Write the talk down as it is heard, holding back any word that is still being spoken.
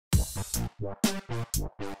What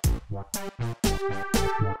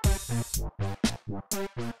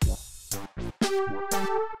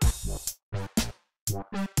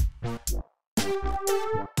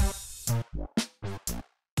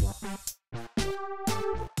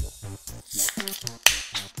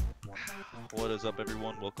is up,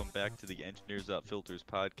 everyone? Welcome back to the Engineers Without Filters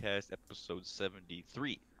podcast, episode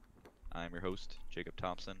 73. I'm your host, Jacob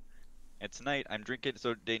Thompson, and tonight I'm drinking.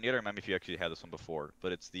 So, Dane, you gotta remind me if you actually had this one before,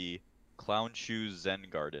 but it's the Clown Shoes Zen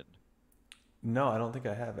Garden. No, I don't think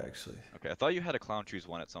I have actually. Okay, I thought you had a Clown Shoes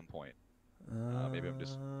one at some point. Maybe I'm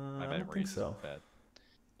just my I don't memory think is so. bad.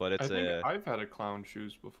 But it's I think I've had a Clown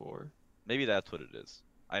Shoes before. maybe that's what it is.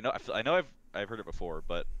 I know I've heard it before,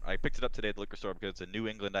 but I picked it up today at the liquor store because it's a New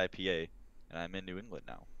England IPA, and I'm in New England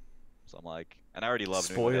now. So I'm like, and I already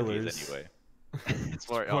love New England IPAs anyway.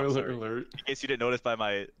 Spoiler alert. In case you didn't notice by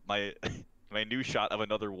my my new shot of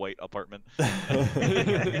another white apartment.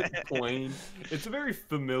 Plain. It's a very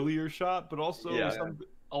familiar shot, but also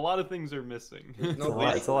a lot of things are missing. It's a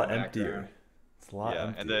lot emptier. It's a lot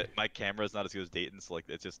emptier. And my camera's not as good as Dayton's, so like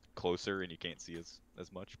it's just closer and you can't see as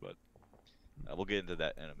much. But we'll get into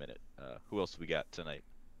that in a minute. Who else we got tonight?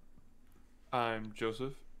 I'm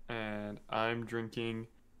Joseph, and I'm drinking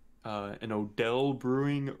an Odell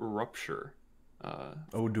Brewing Rupture.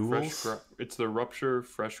 O'Doul's? It's the Rupture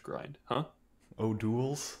Fresh Grind, huh?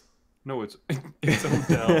 O'Doul's? No, it's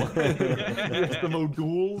Odell. It's the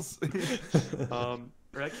O'Doul's.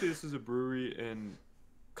 Actually, this is a brewery in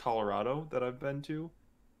Colorado that I've been to.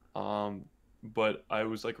 But I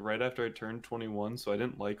was like right after I turned 21, so I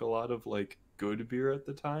didn't like a lot of like good beer at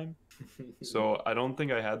the time. So I don't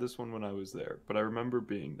think I had this one when I was there, but I remember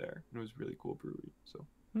being there. It was a really cool brewery. So.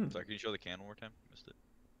 Sorry, can you show the can one more time? Missed it.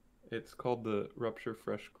 It's called the Rupture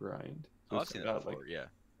Fresh Grind. So I've seen that before, yeah.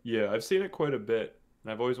 Yeah, I've seen it quite a bit,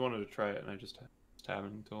 and I've always wanted to try it, and I just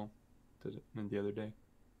haven't until the other day.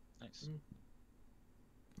 Nice.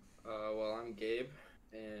 Well, I'm Gabe,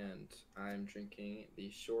 and I'm drinking the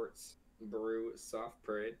Shorts Brew Soft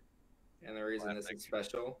Parade. And the reason this is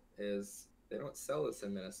special is they don't sell this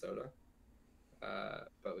in Minnesota,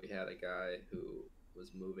 but we had a guy who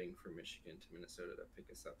was moving from Michigan to Minnesota to pick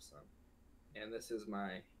us up some. And this is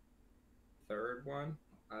my third one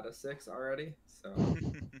out of 6 already, so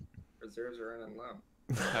reserves are running low.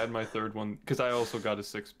 I had my third one, because I also got a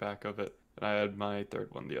 6-pack of it, and I had my third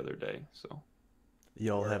one the other day, so.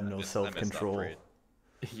 Y'all have no self-control.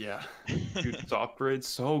 Yeah. Dude, Soft Parade's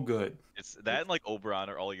so good. It's that and like Oberon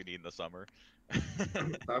are all you need in the summer.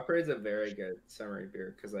 Soft Parade's a very good summery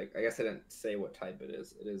beer, because like I guess I didn't say what type it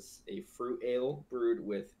is. It is a fruit ale brewed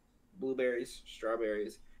with blueberries,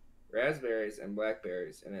 strawberries, raspberries, and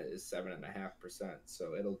blackberries, and it is 7.5%.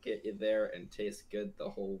 So it'll get you there and taste good the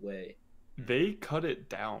whole way. They cut it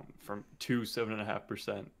down to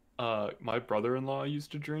 7.5%. My brother-in-law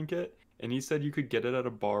used to drink it, and he said you could get it at a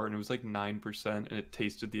bar, and it was like 9%, and it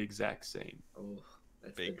tasted the exact same. Oh,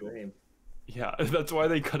 that's Big the dream. Yeah, that's why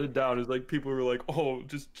they cut it down. It's like people were like, "Oh,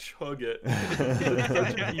 just chug it." It's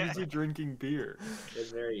such an easy drinking beer.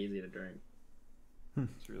 It's very easy to drink.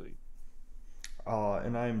 It's really.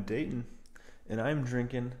 And I'm Dayton, and I'm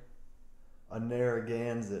drinking a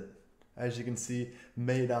Narragansett. As you can see,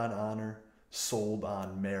 made on honor, sold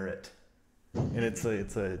on merit, and it's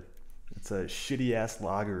a shitty ass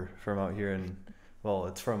lager from out here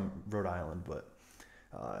it's from Rhode Island, but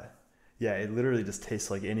yeah, it literally just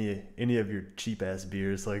tastes like any of your cheap ass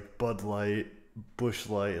beers, like Bud Light, Busch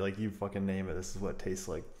Light, like you fucking name it. This is what it tastes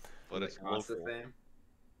like. But Does it cost the same?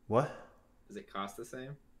 What? Does it cost the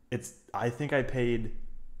same? I think I paid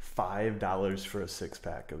 $5 for a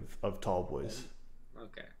 6-pack of Tall Boys.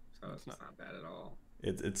 Okay, so it's not bad at all.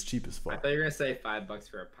 It's cheap as fuck. I thought you were gonna say $5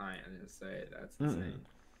 for a pint. I didn't say that's insane.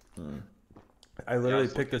 I literally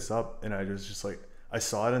picked this up and I was just like, I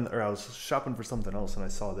saw it I was shopping for something else and I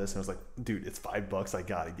saw this and I was like, dude, it's $5. I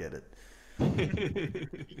gotta get it.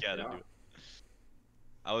 You gotta do it.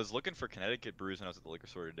 I was looking for Connecticut brews when I was at the liquor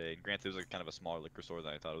store today. And granted, it was like kind of a smaller liquor store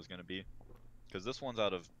than I thought it was gonna be, because this one's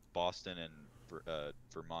out of Boston and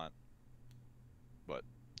Vermont. But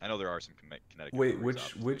I know there are some Connecticut. Wait,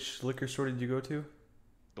 which liquor store did you go to?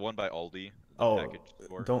 The one by Aldi. Oh,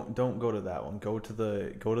 don't go to that one. Go to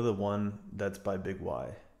the one that's by Big Y.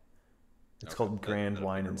 It's called Grand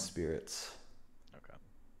Wine and Spirits. Okay.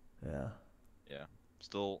 Yeah. Yeah.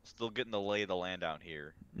 Still getting the lay of the land out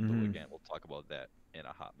here. Mm-hmm. But again, we'll talk about that in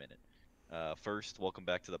a hot minute. First, welcome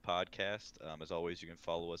back to the podcast. As always, you can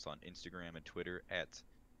follow us on Instagram and Twitter at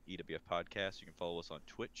EWF Podcast. You can follow us on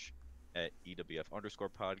Twitch at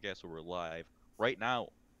EWF_podcast, where we're live right now,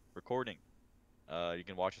 recording. You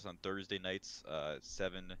can watch us on Thursday nights,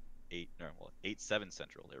 8/7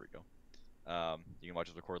 Central. There we go. You can watch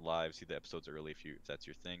us record live, see the episodes early if that's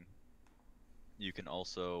your thing. You can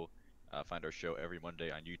also find our show every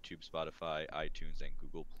Monday on YouTube, Spotify, iTunes, and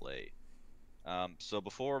Google Play. So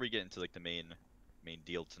before we get into like the main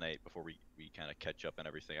deal tonight, before we kind of catch up and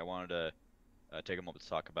everything, I wanted to take a moment to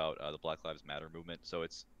talk about the Black Lives Matter movement. So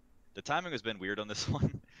the timing has been weird on this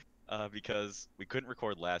one because we couldn't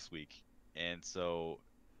record last week, and so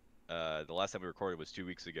the last time we recorded was 2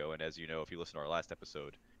 weeks ago. And as you know, if you listen to our last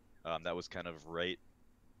episode, that was kind of right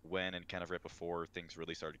when and kind of right before things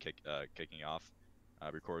really started kicking off.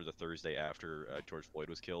 Recorded the Thursday after George Floyd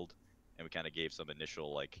was killed, and we kind of gave some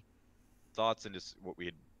initial like thoughts and just what we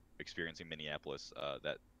had experienced in Minneapolis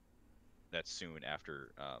that soon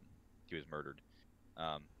after he was murdered.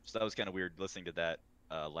 So that was kind of weird listening to that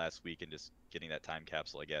last week and just getting that time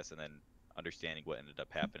capsule, I guess, and then understanding what ended up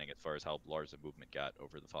happening as far as how large the movement got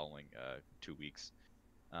over the following 2 weeks.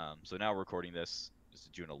 So now we're recording this. This is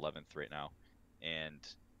June 11th right now, and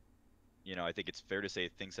I think it's fair to say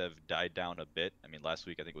things have died down a bit. I mean, last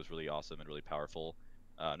week I think was really awesome and really powerful.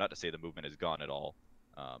 Not to say the movement is gone at all,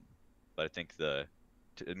 but I think to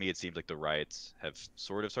me it seems like the riots have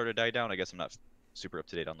sort of started to die down. I guess I'm not super up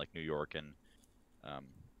to date on like New York and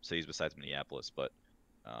cities besides Minneapolis, but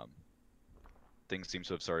things seem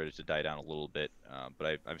to have started to die down a little bit.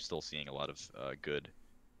 But I'm still seeing a lot of good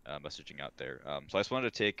messaging out there. So I just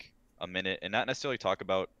wanted to take a minute and not necessarily talk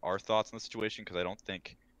about our thoughts on the situation, because I don't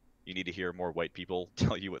think you need to hear more white people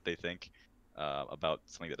tell you what they think about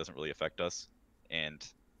something that doesn't really affect us. And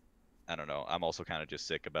I don't know, I'm also kind of just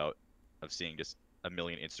sick of seeing just a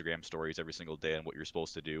million Instagram stories every single day on what you're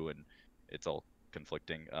supposed to do, and it's all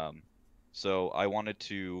conflicting. So I wanted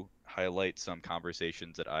to highlight some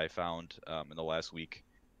conversations that I found in the last week,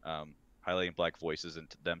 highlighting Black voices and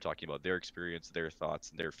them talking about their experience, their thoughts,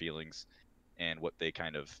 and their feelings, and what they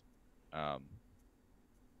kind of,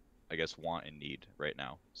 I guess, want and need right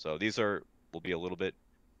now. So these will be a little bit,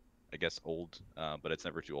 I guess, old, but it's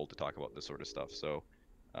never too old to talk about this sort of stuff. So,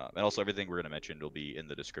 and also everything we're going to mention will be in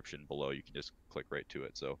the description below. You can just click right to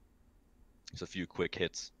it. So just a few quick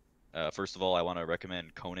hits. First of all, I want to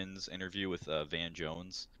recommend Conan's interview with Van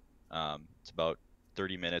Jones. It's about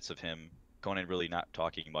 30 minutes of him, Conan really not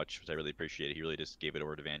talking much, which I really appreciate. He really just gave it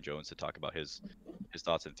over to Van Jones to talk about his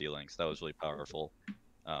thoughts and feelings. That was really powerful.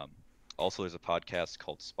 Also, there's a podcast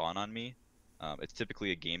called Spawn on Me. It's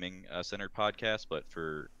typically a gaming centered podcast, but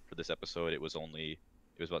for this episode, it was about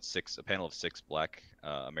a panel of 6 Black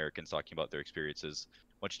Americans talking about their experiences,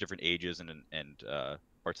 a bunch of different ages and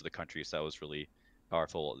parts of the country. So that was really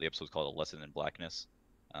powerful. The episode was called A Lesson in Blackness.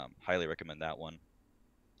 Highly recommend that one.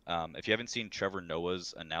 If you haven't seen Trevor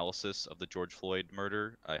Noah's analysis of the George Floyd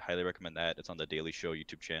murder, I highly recommend that. It's on the Daily Show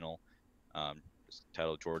YouTube channel. It's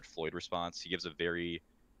titled George Floyd Response. He gives a very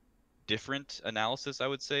different analysis, I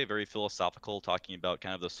would say, very philosophical, talking about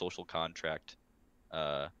kind of the social contract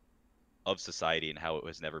of society and how it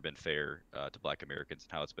has never been fair to Black Americans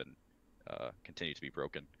and how it's been continued to be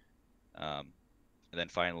broken. And then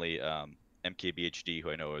finally, MKBHD, who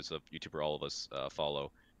I know is a YouTuber all of us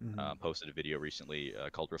follow, posted a video recently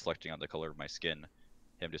called Reflecting on the Color of My Skin.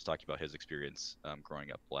 Him just talking about his experience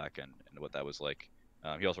growing up Black and what that was like.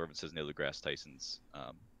 He also references Neil deGrasse Tyson's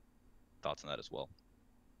thoughts on that as well.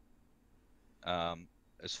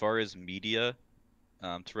 As far as media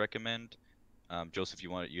to recommend, Joseph,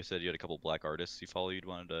 you said you had a couple Black artists you follow. You'd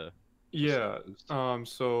wanted to. Yeah.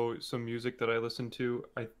 So some music that I listen to,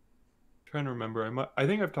 I'm trying to remember. I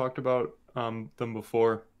think I've talked about them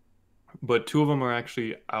before, but 2 of them are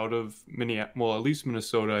actually out of Minneapolis. Well, at least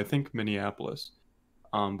Minnesota. I think Minneapolis.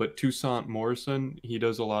 But Toussaint Morrison, he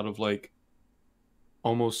does a lot of like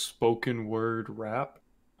almost spoken word rap,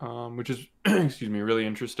 which is excuse me, really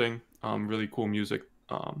interesting. Really cool music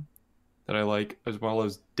that I like, as well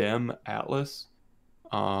as Dem Atlas.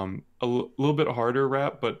 Little bit harder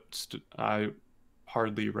rap, but I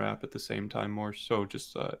hardly rap at the same time, more so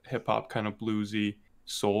just hip hop, kind of bluesy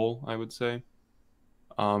soul, I would say.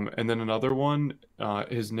 And then another one,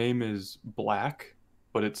 his name is Black,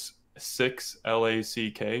 but it's 6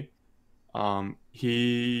 LACK.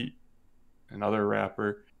 He, another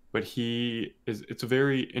rapper, but it's a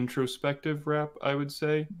very introspective rap, I would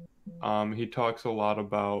say. He talks a lot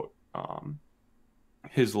about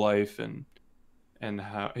his life and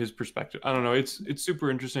how his perspective. I don't know. It's super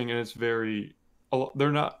interesting, and it's very.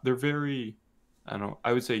 They're very. I don't know.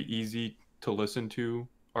 I would say easy to listen to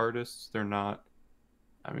artists. They're not.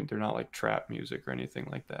 I mean, they're not like trap music or anything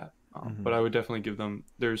like that. But I would definitely give them.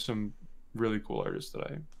 There's some really cool artists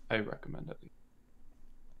that I recommend at least.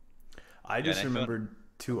 I just remembered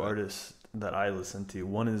 2 artists that I listen to.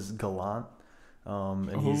 One is Gallant,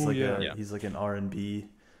 and he's like an R&B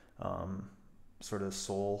sort of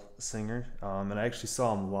soul singer. And I actually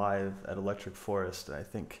saw him live at Electric Forest, I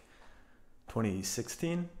think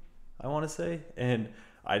 2016, I want to say. And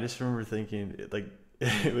I just remember thinking, like,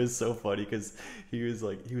 it was so funny because he was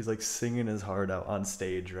like singing his heart out on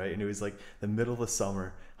stage, right? And it was like the middle of the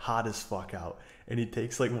summer, hot as fuck out, and he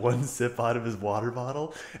takes like one sip out of his water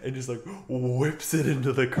bottle and just like whips it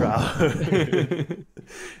into the crowd.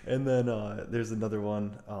 And then there's another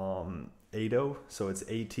one, Ado, so it's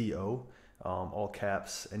ATO, all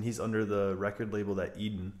caps, and he's under the record label that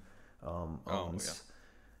Eden owns.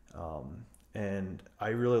 And I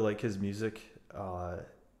really like his music.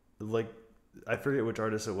 Like, I forget which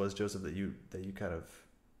artist it was, Joseph, that you kind of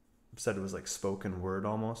said it was like spoken word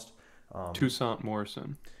almost. Toussaint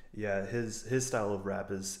Morrison. Yeah, his style of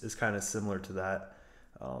rap is kind of similar to that.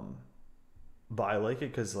 But I like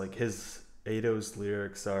it because like Ado's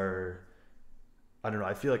lyrics are, I don't know,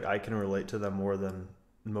 I feel like I can relate to them more than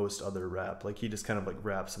most other rap. Like he just kind of like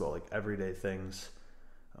raps about like everyday things.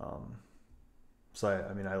 So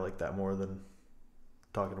I mean I like that more than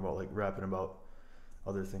talking about like rapping about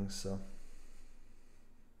other things. So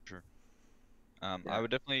Sure. Yeah. I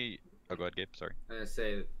would definitely. Oh, go ahead, Gabe. Sorry. I'm gonna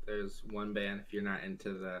say there's one band if you're not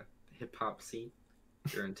into the hip hop scene,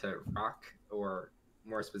 if you're into rock or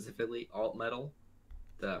more specifically alt metal.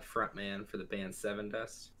 The frontman for the band Seven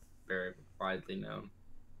Dust, very widely known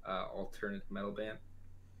alternative metal band.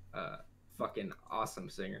 Fucking awesome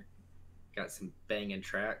singer. Got some banging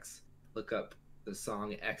tracks. Look up the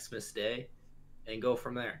song Xmas Day and go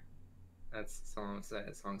from there. That's the song I'm saying.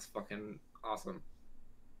 That song's fucking awesome.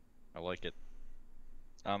 I like it.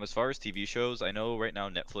 As far as TV shows, I know right now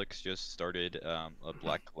Netflix just started a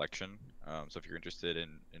Black Collection. So if you're interested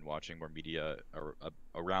in watching more media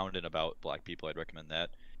around and about Black people, I'd recommend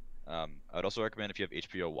that. I'd also recommend if you have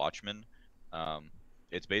HBO Watchmen.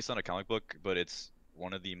 It's based on a comic book, but it's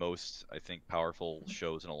one of the most, I think, powerful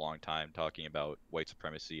shows in a long time, talking about white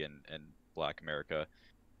supremacy and Black America.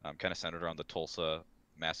 Kind of centered around the Tulsa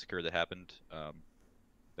massacre that happened.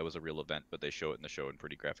 That was a real event, but they show it in the show in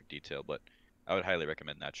pretty graphic detail. But I would highly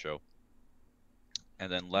recommend that show.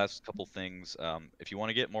 And then last couple things, if you want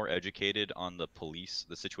to get more educated on the police,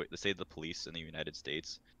 the state of the police in the United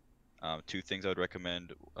States, two things I would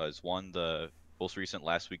recommend is one, the most recent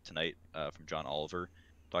Last Week Tonight from John Oliver,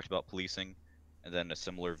 talked about policing, and then a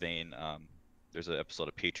similar vein, there's an episode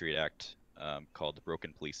of Patriot Act called The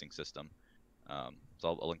Broken Policing System.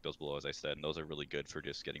 So I'll link those below, as I said, and those are really good for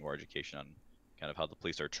just getting more education on kind of how the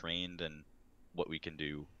police are trained and what we can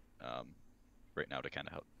do right now to kind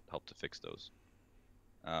of help to fix those.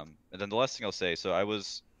 And then the last thing I'll say, so I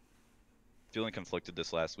was feeling conflicted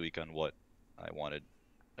this last week on what I wanted,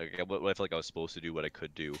 like what I felt like I was supposed to do, what I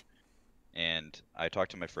could do. And I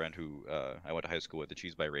talked to my friend who I went to high school with, and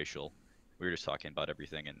she's biracial. We were just talking about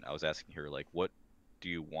everything, and I was asking her, like, what do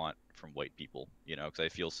you want from white people? You know, because I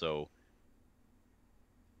feel so,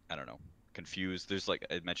 I don't know, confused. There's, like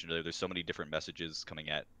I mentioned earlier, there's so many different messages coming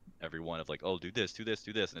at everyone of like, oh, do this, do this,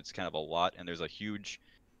 do this, and it's kind of a lot, and there's a huge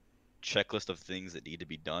checklist of things that need to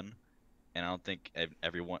be done, and I don't think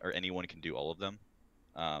everyone or anyone can do all of them.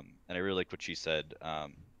 And I really like what she said.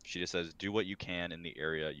 She just says, do what you can in the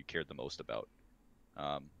area you care the most about.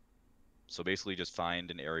 So basically just find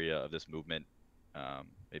an area of this movement,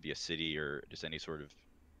 maybe a city or just any sort of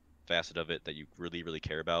facet of it that you really, really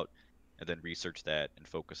care about, and then research that and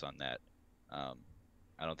focus on that.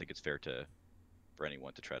 I don't think it's fair for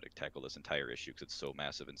anyone to try to tackle this entire issue because it's so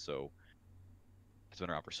massive and so it's been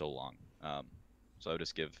around for so long. So I would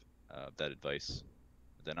just give that advice.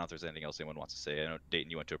 Then I don't know if there's anything else anyone wants to say. I know,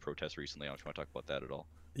 Dayton, you went to a protest recently. I don't know if you want to talk about that at all.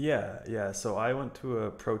 yeah. So I went to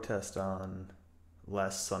a protest on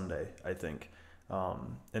last Sunday, I think,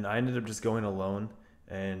 and I ended up just going alone.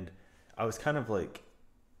 And I was kind of like,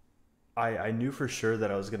 I knew for sure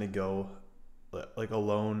that I was gonna go like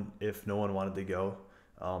alone if no one wanted to go.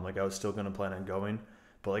 Like I was still gonna plan on going,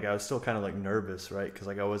 but like I was still kind of like nervous, right? Because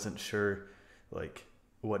like I wasn't sure like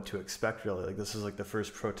what to expect really. Like this was like the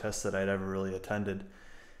first protest that I'd ever really attended.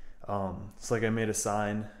 So like I made a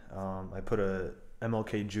sign. I put a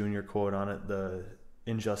MLK Jr. quote on it: "The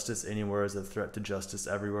injustice anywhere is a threat to justice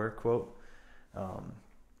everywhere." Quote.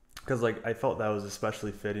 Because like I felt that was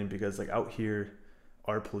especially fitting because like out here,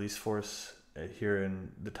 our police force here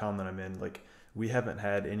in the town that I'm in, like we haven't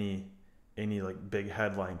had any like big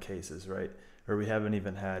headline cases, right? Or I haven't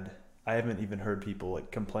even heard people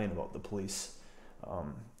like complain about the police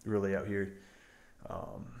really out here.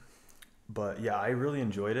 But yeah, I really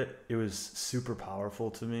enjoyed it. It was super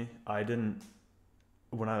powerful to me.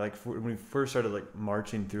 When we first started like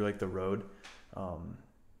marching through like the road,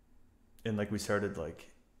 and like we started like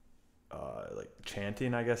like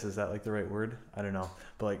chanting, I guess, is that like the right word? I don't know,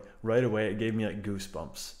 but like right away it gave me like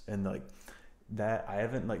goosebumps, and like that I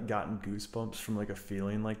haven't like gotten goosebumps from like a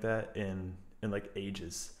feeling like that in like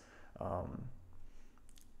ages. Um,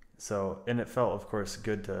 so and it felt, of course,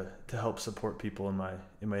 good to help support people in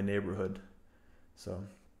my neighborhood. So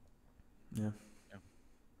yeah. Yeah.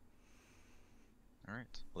 All right.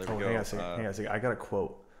 Well, there Oh, we go. hang on a second. I got a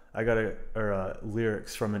quote. I got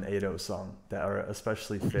lyrics from an Ado song that are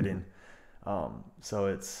especially fitting. So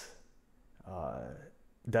it's, uh,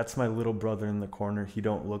 that's my little brother in the corner. He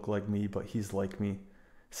don't look like me, but he's like me.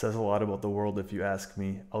 Says a lot about the world if you ask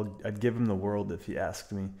me. I'd give him the world if he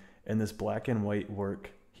asked me. In this black and white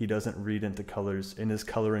work, he doesn't read into colors. In his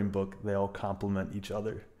coloring book, they all complement each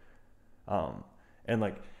other. Um, and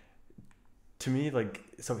like to me, like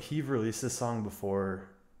so he released this song before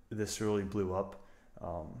this really blew up.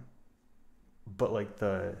 Um, but like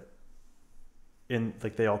they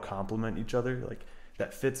all complement each other, like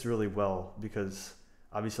that fits really well because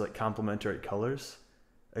obviously like complementary colors,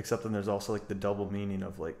 except then there's also like the double meaning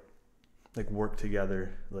of like work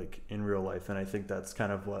together like in real life, and I think that's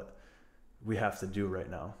kind of what we have to do right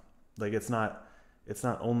now. Like it's not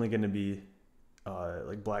only going to be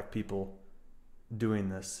like black people doing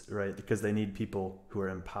this, right? Because they need people who are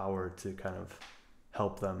empowered to kind of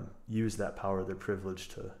help them use that power, their privilege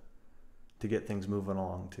to get things moving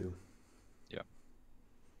along too. Yeah,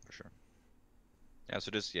 for sure. Yeah,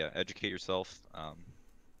 so just educate yourself,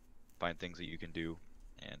 find things that you can do,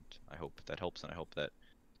 and I hope that helps, and I hope that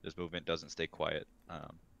this movement doesn't stay quiet.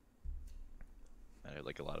 And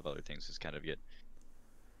like a lot of other things, just kind of get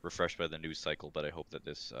refreshed by the news cycle. But I hope that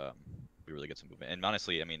this we really get some movement. And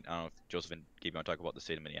honestly, I mean, I don't know if Joseph and Gabe want to talk about the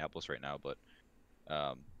state of Minneapolis right now, but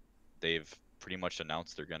they've pretty much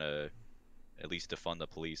announced they're gonna at least defund the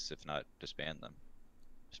police, if not disband them.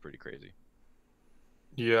 It's pretty crazy.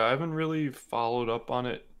 Yeah, I haven't really followed up on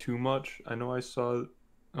it too much. I know I saw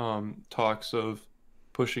talks of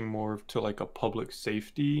pushing more to like a public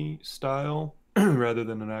safety style rather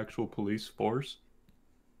than an actual police force.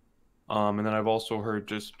 And then I've also heard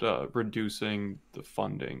just reducing the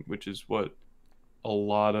funding, which is what a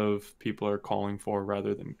lot of people are calling for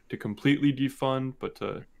rather than to completely defund, but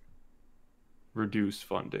to reduce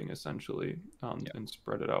funding essentially and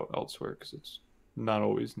spread it out elsewhere because it's not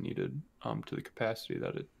always needed to the capacity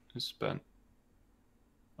that it is spent.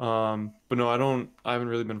 But no, I haven't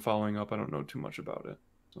really been following up. I don't know too much about it.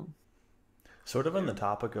 So Sort of on the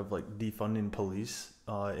topic of like defunding police,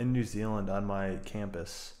 in New Zealand on my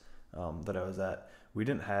campus that I was at, we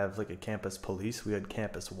didn't have like a campus police. We had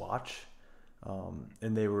campus watch,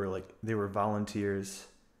 and they were volunteers,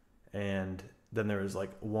 and then there was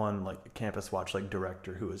like one like campus watch like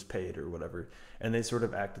director who was paid or whatever, and they sort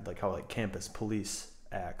of acted like how like campus police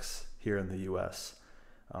acts here in the U.S.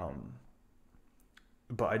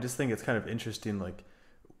 But I just think it's kind of interesting, like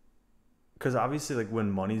because obviously like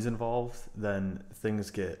when money's involved, then things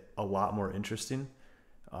get a lot more interesting.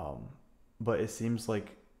 But it seems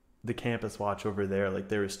like the campus watch over there, like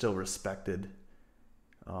they were still respected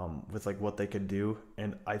with like what they could do.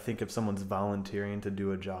 And I think if someone's volunteering to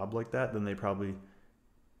do a job like that, then they probably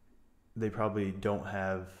don't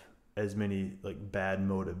have as many like bad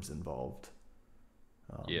motives involved.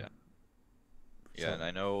 Yeah. So- Yeah, and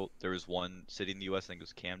I know there was one city in the U.S., I think it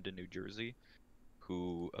was Camden, New Jersey,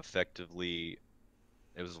 who effectively,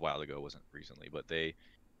 it was a while ago, it wasn't recently, but they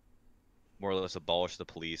more or less abolished the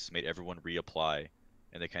police, made everyone reapply,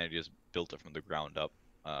 and they kind of just built it from the ground up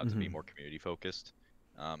to be more community focused.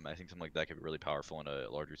 I think something like that could be really powerful in a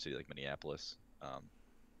larger city like Minneapolis.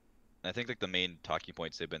 And I think like the main talking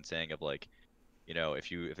points they've been saying of like, you know, if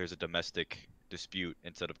there's a domestic dispute,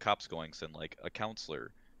 instead of cops going, send like a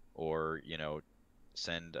counselor, or you know,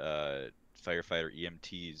 send firefighter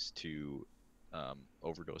EMTs to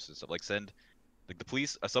overdoses and stuff. Like send like the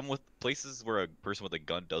police. Some with places where a person with a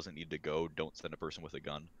gun doesn't need to go, don't send a person with a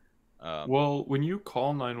gun. well, when you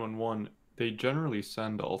call 911, they generally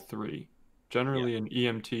send all three. Generally, an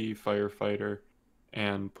EMT, firefighter,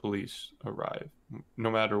 and police arrive,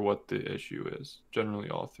 no matter what the issue is. Generally,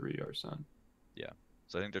 all three are sent. Yeah.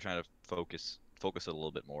 So I think they're trying to focus it a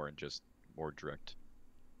little bit more and just more direct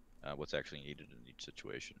what's actually needed in each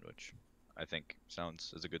situation, which I think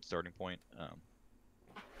sounds as a good starting point.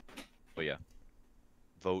 But yeah,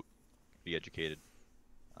 vote, be educated,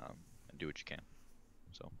 and do what you can.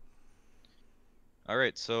 So, all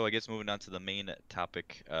right. So I guess moving on to the main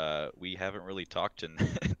topic. We haven't really talked in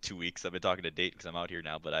 2 weeks. I've been talking to Date because I'm out here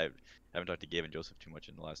now, but I haven't talked to Gabe and Joseph too much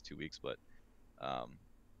in the last 2 weeks. But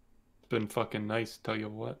It's been fucking nice, tell you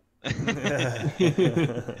what. I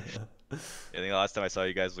think the last time I saw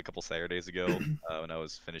you guys was a couple Saturdays ago when I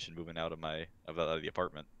was finishing moving out of the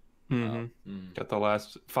apartment. Finally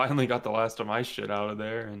got the last of my shit out of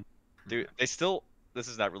there, and Dude, they still. This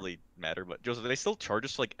does not really matter, but Joseph, they still charge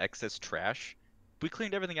us for, like excess trash. We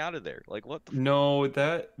cleaned everything out of there. Like what the? no,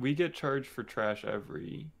 that we get charged for trash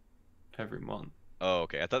every month. Oh,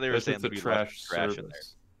 okay. I thought they were That's saying just a that we trash left trash in there.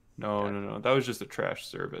 service. No, Gotcha. no, no. That was just a trash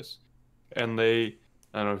service. And I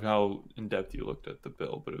don't know how in depth you looked at the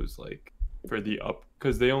bill, but it was like for the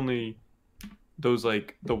because they only those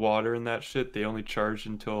like the water and that shit they only charged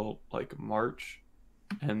until like March,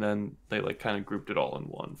 and then they like kind of grouped it all in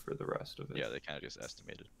one for the rest of it. Yeah, they kind of just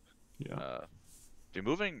estimated. Yeah. Dude,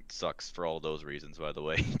 moving sucks for all those reasons, by the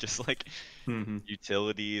way. Just like Mm-hmm.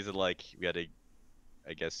 utilities and like we had to,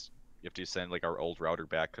 I guess you have to send like our old router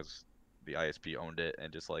back because the ISP owned it,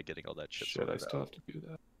 and just like getting all that shit Shit, I sorted still out. have to do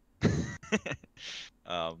that.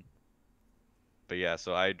 But yeah,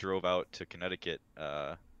 so I drove out to Connecticut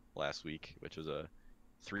last week, which was a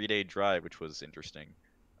 3-day drive, which was interesting.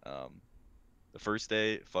 The first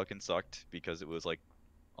day fucking sucked because it was like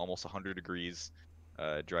almost 100 degrees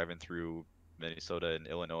driving through Minnesota and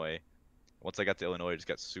Illinois. Once I got to Illinois, it just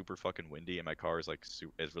got super fucking windy, and my car is like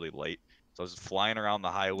is really light. So I was just flying around the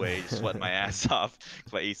highway, sweating my ass off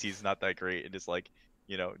because my AC is not that great, and just like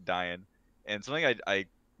dying. And something I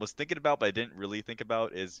was thinking about, but I didn't really think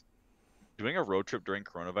about is doing a road trip during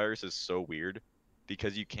coronavirus is so weird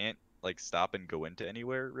because you can't like stop and go into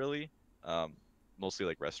anywhere really, mostly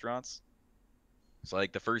like restaurants. So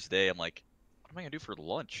like the first day, I'm like, what am I gonna do for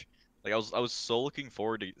lunch? Like I was so looking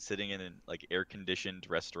forward to sitting in an like air conditioned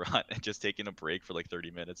restaurant and just taking a break for like 30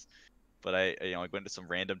 minutes. But I went to some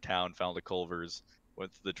random town, found a Culver's,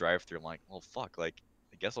 went to the drive-thru. I'm like, well fuck, like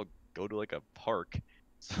I guess I'll go to like a park.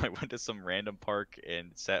 So I went to some random park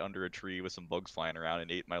and sat under a tree with some bugs flying around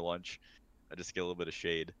and ate my lunch. I just get a little bit of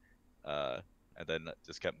shade, uh, and then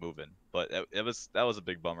just kept moving. But that was a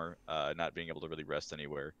big bummer, not being able to really rest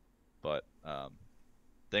anywhere. But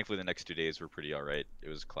thankfully the next 2 days were pretty all right. It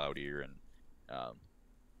was cloudier, and um,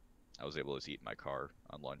 I was able to eat in my car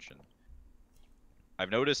on lunch. And I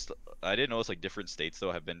didn't notice like different states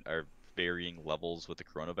though are varying levels with the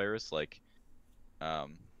coronavirus. Like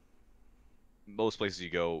um, most places you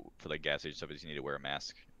go for like gas station stuff is you need to wear a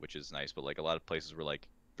mask, which is nice. But like a lot of places were like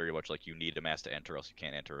very much like you need a mask to enter, else you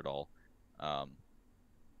can't enter at all. Um,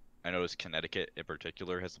 I noticed Connecticut in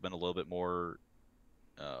particular has been a little bit more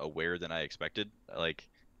aware than I expected. Like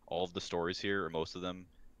all of the stores here, or most of them,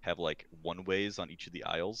 have like one ways on each of the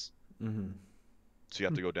aisles, Mm-hmm. so you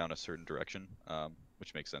have to go down a certain direction,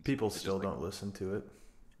 which makes sense. People It's still just, like, don't listen to it.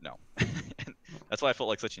 no. And that's why I felt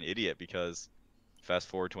like such an idiot because fast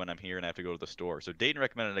forward to when I'm here and I have to go to the store. So Dayton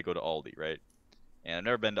recommended I go to Aldi, right? And I've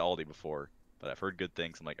never been to Aldi before, but I've heard good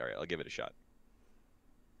things. I'm like, all right, I'll give it a shot.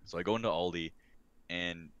 So I go into Aldi,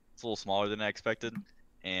 and it's a little smaller than I expected,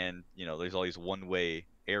 and there's all these one-way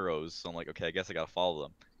arrows. So I'm like, okay, I guess I gotta follow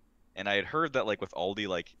them. And I had heard that like with Aldi,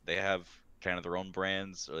 like they have kind of their own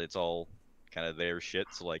brands, or it's all kind of their shit.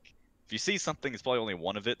 So like if you see something, it's probably only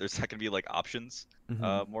one of it. There's not gonna be like options,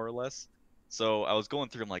 Mm-hmm. more or less. So I was going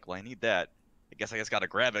through. I'm like, well, I need that. I guess gotta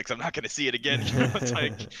grab it because I'm not gonna see it again. It's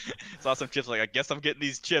like saw some chips. Like I guess I'm getting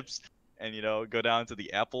these chips, and go down to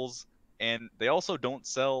the apples. And they also don't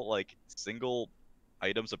sell like single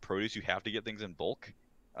items of produce. You have to get things in bulk.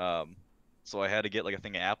 Um, so I had to get like a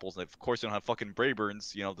thing of apples. And of course, they don't have fucking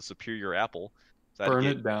Braeburns, the superior apple. So Burn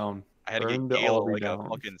it down. I had to Burn get the Gala Aldi like a down.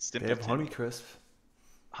 fucking They have Simpleton. Honeycrisp.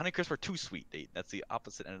 Honeycrisp are too sweet, Date. That's the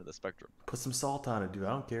opposite end of the spectrum. Put some salt on it, dude. I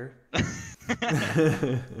don't care.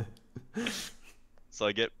 So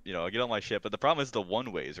I get all my shit, but the problem is the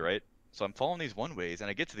one ways, right? So I'm following these one ways, and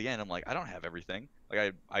I get to the end. I'm like, I don't have everything.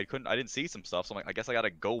 Like I didn't see some stuff. So I'm like, I guess I gotta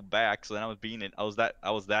go back. So then I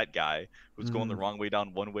was that guy who's going the wrong way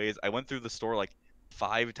down one ways. I went through the store like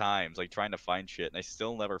 5 times, like trying to find shit, and I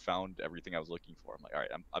still never found everything I was looking for. I'm like, all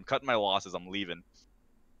right, I'm cutting my losses. I'm leaving.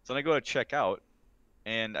 So then I go to check out,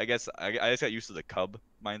 and I guess I just got used to the Cub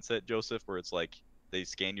mindset, Joseph, where it's like they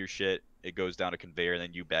scan your shit, it goes down a conveyor, and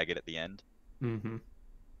then you bag it at the end. Mm-hmm.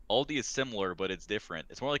 Aldi is similar, but it's different.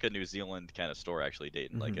 It's more like a New Zealand kind of store, actually,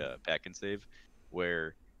 Dayton, like a pack and save,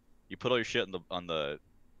 where you put all your shit on the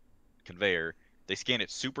conveyor. They scan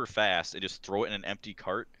it super fast and just throw it in an empty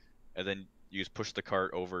cart, and then you just push the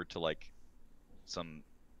cart over to like some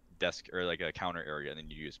desk or like a counter area, and then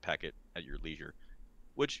you just pack it at your leisure.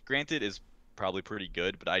 Which, granted, is probably pretty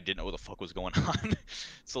good, but I didn't know what the fuck was going on.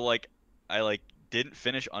 So like, I like didn't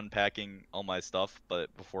finish unpacking all my stuff,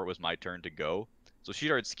 but before it was my turn to go. So she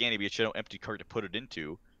started scanning, but she had no empty cart to put it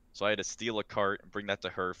into. So I had to steal a cart and bring that to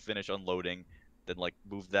her, finish unloading, then like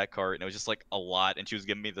moved that cart, and it was just like a lot, and she was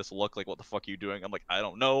giving me this look like, what the fuck are you doing? I'm like, I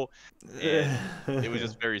don't know, and it was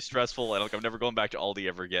just very stressful, and like I'm never going back to Aldi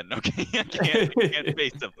ever again. Okay, I can't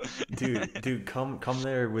face them. Dude, come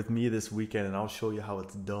there with me this weekend, and I'll show you how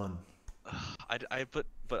it's done.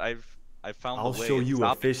 But I've found I'll the way. show you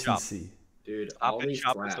Stop and shop. efficiency. Dude, Stop and Aldi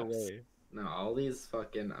shop is the slaps. way. No, Aldi's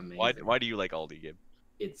fucking amazing. Why do you like Aldi, Gabe?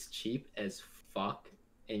 It's cheap as fuck,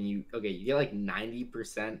 and you get like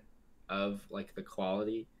 90% of like the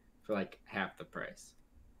quality for like half the price.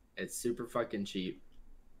 It's super fucking cheap,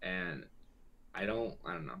 and I don't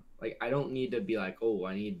know. Like, I don't need to be like, oh,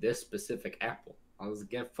 I need this specific apple. I'll just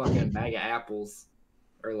get fucking bag of apples,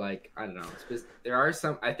 or like, I don't know. There are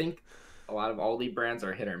some. I think a lot of Aldi brands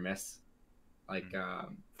are hit or miss. Like,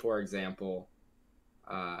 for example,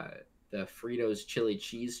 the Fritos chili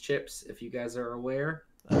cheese chips, if you guys are aware.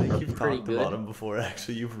 I think you've pretty talked good. about them before.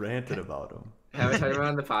 Actually, you've ranted about them. Have I talked about it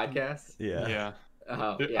on the podcast? Yeah. Yeah.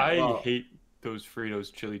 Oh, Dude, yeah. I Well, hate those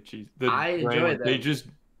Fritos chili cheese. I enjoy They them. just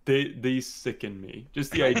they sicken me.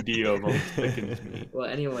 Just the idea of them sickens me. Well,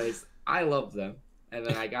 anyways, I love them. And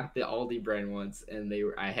then I got the Aldi brand once, and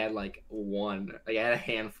I had like I had a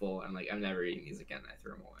handful, and like, I'm never eating these again. I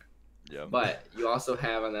threw them away. Yeah. But you also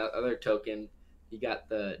have, on that other token, you got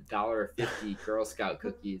the $1.50 Girl Scout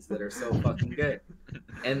cookies that are so fucking good.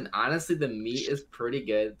 And honestly, the meat is pretty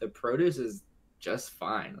good. The produce is just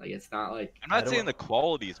fine. Like, it's not like, I'm not saying the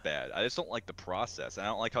quality is bad. I just don't like the process. I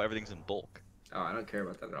don't like how everything's in bulk. oh, I don't care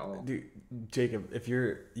about that at all. Dude, Jacob, if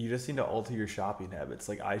you just need to alter your shopping habits.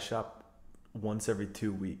 Like, I shop once every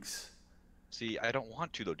 2 weeks. See, I don't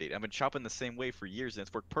want to though, Date. I've been shopping the same way for years, and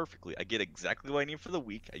it's worked perfectly. I get exactly what I need for the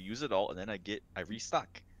week. I use it all, and then I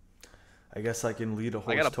restock. I guess I can lead a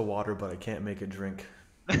horse to water, but I can't make it drink.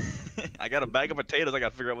 I got a bag of potatoes. I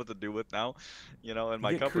got to figure out what to do with now, in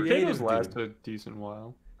my Get cupboard. creative. Potatoes last a decent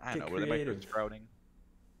while. I Get know, but they might be creative. sprouting.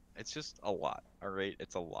 It's just a lot. All right,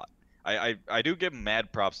 it's a lot. I do give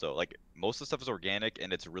mad props though. Like, most of the stuff is organic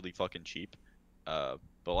and it's really fucking cheap. But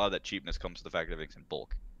a lot of that cheapness comes to the fact that everything's in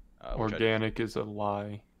bulk. Organic is a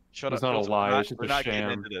lie. Shut It's up. not a Joseph, lie, We're not, it's just we're a not sham.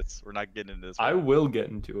 getting into this. We're not getting into this. I will get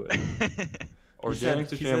into it.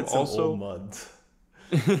 Organic's a He's sham. had some Also, old muds.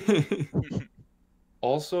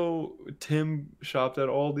 also, Tim shopped at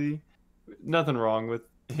Aldi. Nothing wrong with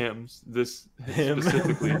him. Him?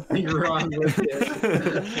 Specifically. Nothing wrong with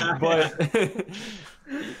it. But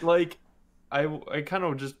like, I kind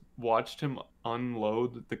of just watched him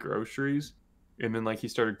unload the groceries, and then like he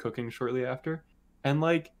started cooking shortly after, and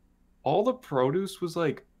like all the produce was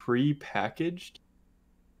like pre-packaged,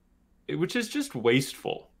 which is just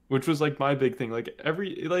wasteful. Which was like my big thing. Like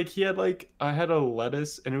he had like, I had a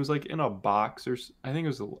lettuce and it was like in a box, or I think it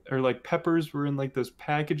was or like peppers were in like this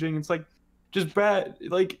packaging. It's like just bad.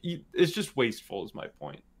 Like, it's just wasteful is my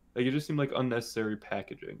point. Like, it just seemed like unnecessary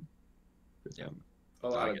packaging. Yeah. A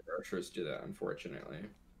lot of grocers do that, unfortunately.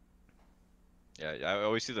 Yeah, I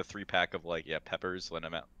always see the 3-pack of like peppers when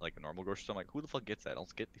I'm at like a normal grocery store. I'm like, who the fuck gets that? I'll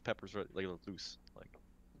just get the peppers like loose. Like,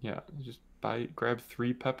 yeah, just grab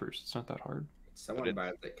 3 peppers. It's not that hard. Someone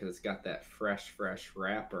buys it because it's got that fresh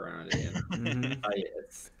wrap around it. Mhm.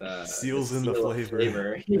 It's the Seals in the seal of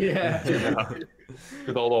flavor. Yeah. Yeah.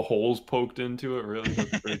 With all the holes poked into it, really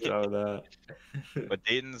does a great job of that. but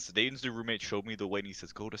Dayton's new roommate showed me the way, and he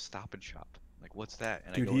says, "Go to Stop and Shop." I'm like, what's that?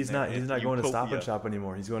 And I Dude, go in he's there, not and it's going to Stop and Utopia. Shop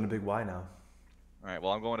anymore. He's going to Big Y now. All right,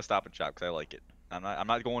 well, I'm going to Stop and Shop because I like it. I'm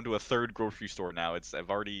not going to a third grocery store now. I've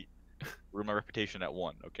already ruined my reputation at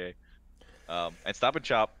one. Okay. And Stop and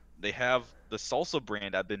Shop, they have the salsa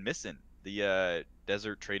brand I've been missing. The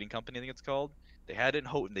Desert Trading Company, I think it's called. They had it in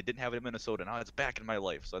Houghton. They didn't have it in Minnesota. Now it's back in my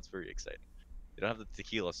life, so that's very exciting. They don't have the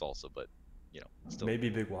tequila salsa, but still. Maybe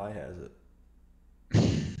Big Y has it.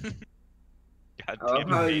 God I love damn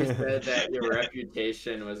how it. you said that your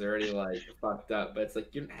reputation was already like fucked up, but it's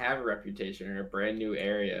like you don't have a reputation in a brand new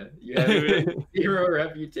area. You have zero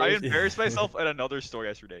reputation. I embarrassed myself at another store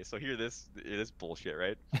yesterday. So hear this bullshit,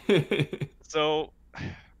 right? So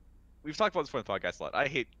we've talked about this before on the podcast a lot. I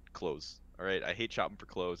hate clothes. All right, I hate shopping for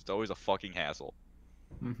clothes. It's always a fucking hassle.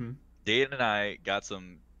 Mm-hmm. Dayton and I got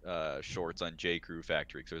some shorts on J. Crew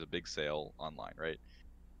Factory because there was a big sale online, right?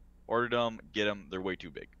 Ordered them, get them. They're way too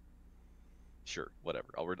big. Sure, whatever.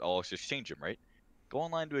 I'll just exchange them, right? Go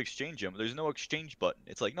online to exchange them. There's no exchange button.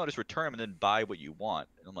 It's like, no, just return them and then buy what you want.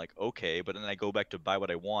 And I'm like, okay, but then I go back to buy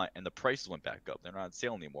what I want, and the prices went back up. They're not on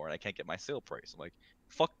sale anymore, and I can't get my sale price. I'm like,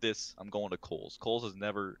 fuck this. I'm going to Kohl's. Kohl's has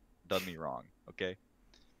never done me wrong, okay?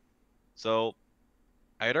 So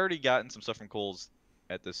I had already gotten some stuff from Kohl's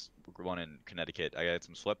at this one in Connecticut. I got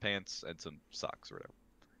some sweatpants and some socks or whatever.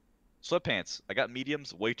 Sweatpants, I got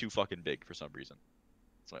mediums way too fucking big for some reason.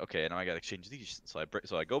 So I'm like, okay, now I gotta change these. So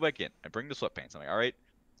I go back in. I bring the sweatpants. I'm like, all right,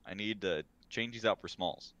 I need to change these out for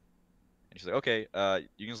smalls. And she's like, okay,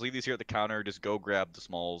 you can just leave these here at the counter. Just go grab the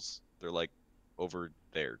smalls. They're like over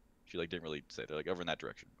there. She like didn't really say. They're like over in that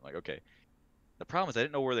direction. I'm like, okay. The problem is I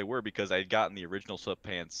didn't know where they were because I had gotten the original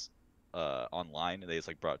sweatpants online and they just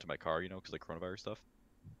like brought it to my car, because like coronavirus stuff.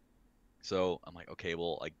 So I'm like, okay,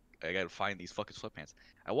 well, I gotta find these fucking sweatpants.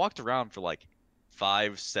 I walked around for like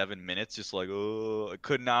 5-7 minutes, just like, oh, I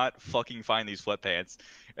could not fucking find these sweatpants.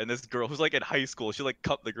 And this girl who's like in high school, she like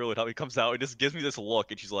the girl who helped me comes out and just gives me this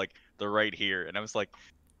look, and she's like, they're right here. And I was like,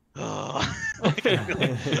 oh, like, I feel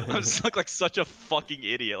like I'm just like such a fucking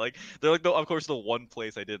idiot. Like they're like, of course, the one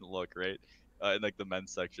place I didn't look right. In like the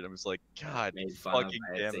men's section, I was like, God, Made fun of fucking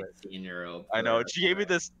by a damn it. 16-year-old. I know. She gave me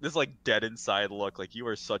this like dead inside look, like you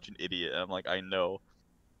are such an idiot. And I'm like, I know.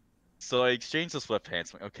 So I exchanged the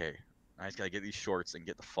sweatpants. I'm like, okay, I just gotta get these shorts and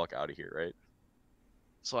get the fuck out of here, right?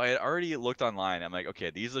 So I had already looked online. I'm like,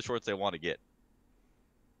 okay, these are the shorts I want to get.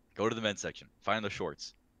 Go to the men's section, find the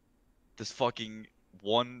shorts. This fucking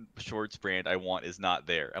one shorts brand I want is not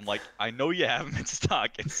there. I'm like, I know you have them in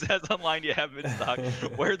stock. It says online you have them in stock.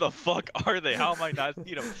 Where the fuck are they? How am I not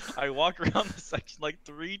seeing them? I walk around the section like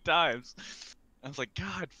 3 times. I was like,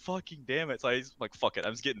 God fucking damn it. So I was like, fuck it.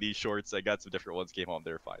 I'm just getting these shorts. I got some different ones, came home,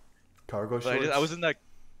 they're fine. Cargo But shorts? I was in that.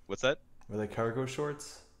 What's that? Were they cargo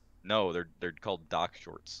shorts? No, they're called dock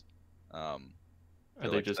shorts. Are they're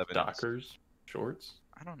they like just 7 Dockers shorts?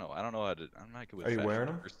 I don't know. I don't know how to. I'm not good with Are you fashion wearing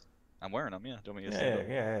them? numbers. I'm wearing them. Yeah. Don't make me Yeah, stand yeah, up.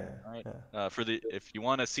 yeah, All right. yeah. If you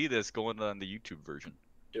want to see this, go on the YouTube version.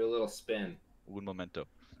 Do a little spin. Un momento.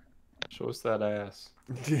 Show us that ass.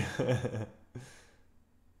 Yeah.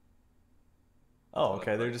 Oh,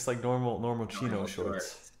 okay. They're just like normal chino Normal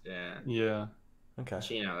shorts. Yeah. Yeah. Okay.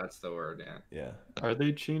 Chino, that's the word, yeah. Yeah. Are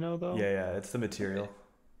they chino though? Yeah, yeah. It's the material.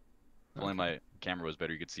 If only my camera was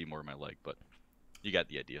better, you could see more of my leg, but you got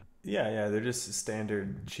the idea. Yeah, yeah. They're just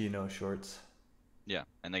standard chino shorts. Yeah,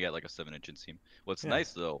 and they got like a 7-inch inseam. What's Yeah.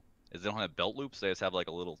 nice though is they don't have belt loops. They just have like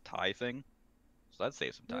a little tie thing, so that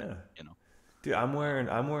saves some time. Yeah. You know. Dude, I'm wearing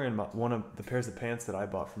one of the pairs of pants that I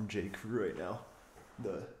bought from J. Crew right now.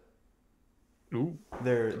 Ooh.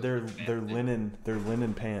 They're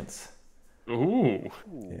linen pants. Ooh.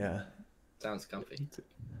 Yeah. Sounds comfy.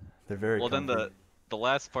 They're very Well, comfy. then the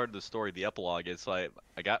last part of the story, the epilogue is so I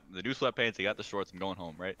got the new sweatpants, I got the shorts, I'm going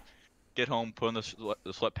home, right? Get home, put on the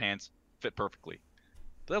sweatpants, fit perfectly.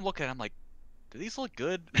 But then I'm looking at it, I'm like, do these look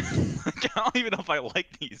good? Like, I don't even know if I like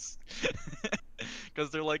these.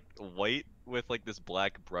 Because they're like white with like this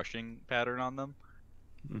black brushing pattern on them.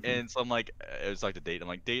 And so I'm like, I was like to Dayton, I'm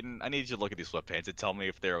like, Dayton, I need you to look at these sweatpants and tell me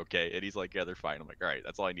if they're okay. And he's like, yeah, they're fine. I'm like, all right,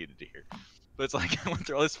 that's all I needed to hear. But it's like, I went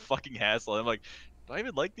through all this fucking hassle. I'm like, do I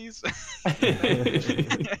even like these?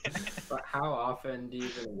 But how often do you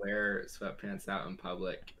even wear sweatpants out in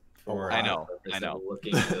public? I know, the purpose I of know.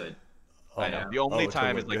 looking good. I know. yeah. The only to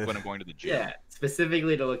time look is like good. when I'm going to the gym. Yeah,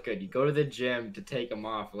 specifically to look good. You go to the gym to take them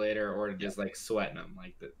off later, or to just like sweat them.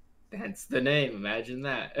 Like that's the name. Imagine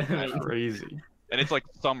that. I mean, Crazy. And it's like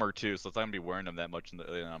summer too, so it's not gonna be wearing them that much, and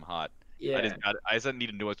I'm hot. yeah. I just need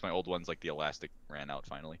to know what's my old ones. Like the elastic ran out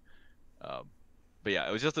finally. But yeah,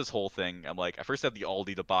 it was just this whole thing. I'm like, I first had the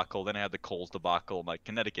Aldi debacle, then I had the Kohl's debacle. I'm like,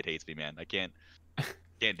 Connecticut hates me, man. I can't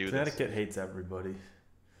do Connecticut hates everybody.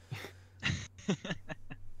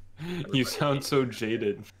 You sound so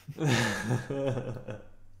jaded.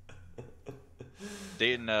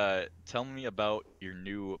 Dayton, tell me about your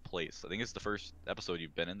new place. I think it's the first episode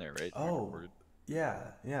you've been in there, right? You Oh, recorded?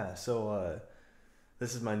 yeah. So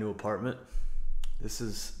this is my new apartment. This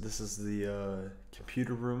is the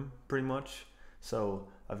computer room, pretty much. So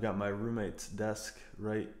I've got my roommate's desk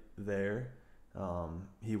right there.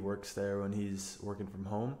 He works there when he's working from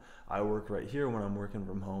home. I work right here when I'm working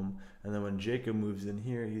from home. And then when Jacob moves in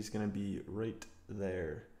here, he's gonna be right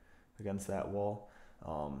there against that wall.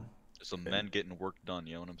 Some men getting work done.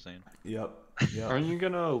 You know what I'm saying? Yep. Aren't you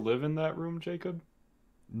gonna live in that room, Jacob?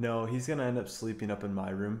 No, he's gonna end up sleeping up in my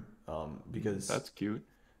room. Because That's cute.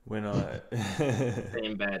 when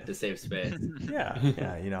Same bed to save space.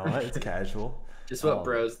 yeah, you know, it's casual. Just what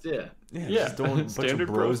bros do. Yeah, Yeah, just doing a bunch of standard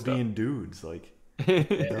bro bros stuff. being dudes, like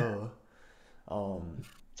duh.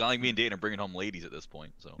 It's not like me and Dayton are bringing home ladies at this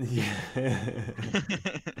point. So. Yeah.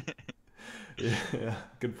 Yeah,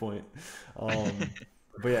 good point.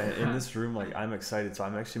 But yeah, in this room, like I'm excited. So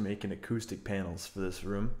I'm actually making acoustic panels for this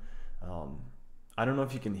room. I don't know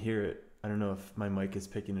if you can hear it. I don't know if my mic is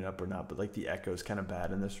picking it up or not, but like the echo is kind of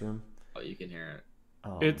bad in this room. Oh, you can hear it.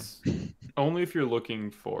 It's only if you're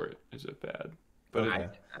looking for it is it bad. But Okay.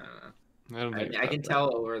 I don't know. I don't think I can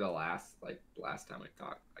tell over the last time we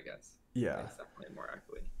talked, I guess. Yeah. It's definitely more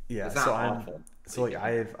echoey. Yeah, It's so not I'm awful. so like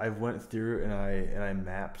I've went through and I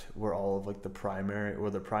mapped where all of like the primary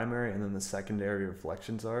and then the secondary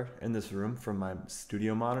reflections are in this room from my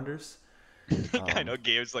studio monitors. I know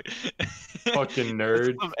Gabe's like Fucking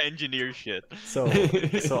nerd. some engineer shit. So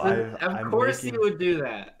Of I'm course making you would do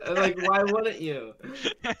that. Like, why wouldn't you?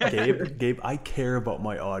 Gabe, I care about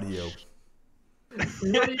my audio.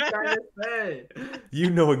 What are you trying to say? You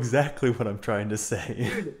know exactly what I'm trying to say.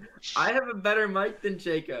 Dude, I have a better mic than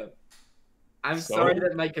Jacob. I'm So? sorry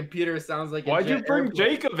that my computer sounds like a Why'd you jet bring airplane.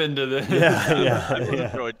 Jacob into this? Yeah.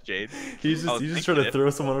 Throwing shade. He's I was just trying to thinking throw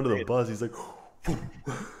it. someone under the bus. He's like,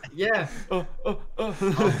 Yeah. Oh. All I'm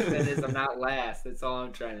saying is I'm not last. That's all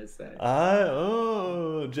I'm trying to say.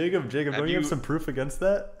 Jacob, don't you have some proof against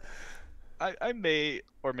that? I may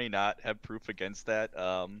or may not have proof against that.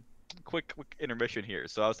 Quick intermission here.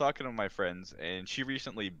 So I was talking to my friends, and she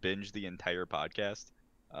recently binged the entire podcast.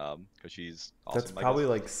 Because she's awesome. That's probably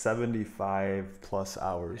like 75 plus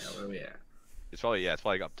hours. Yeah, where we at? It's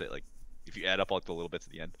probably up to like, if you add up like the little bits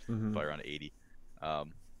at the end, probably around 80.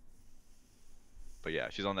 But yeah,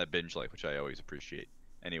 she's on that binge life, which I always appreciate.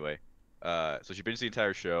 Anyway, so she binged the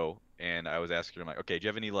entire show, and I was asking her, I'm like, okay, do you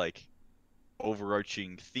have any like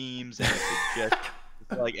overarching themes and suggestions,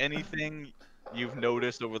 like anything you've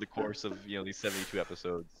noticed over the course of these 72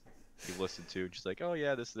 episodes you've listened to? And she's like, oh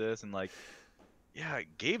yeah, this, and like, yeah,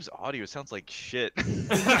 Gabe's audio sounds like shit.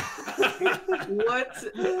 What?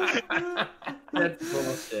 That's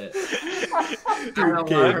bullshit.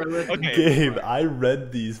 Dude, Gabe, I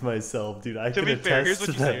read these myself, dude. I to can be fair, here's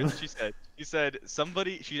attest what to them. she said. She said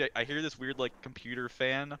I hear this weird like computer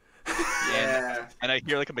fan. Yeah. And I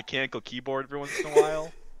hear like a mechanical keyboard every once in a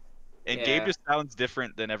while. And Yeah. Gabe just sounds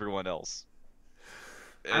different than everyone else.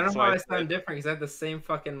 I don't know how I sound different because I have the same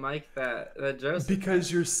fucking mic that Joseph.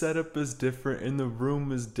 Because your setup is different and the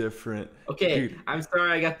room is different. Okay, Dude. I'm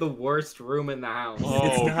sorry I got the worst room in the house.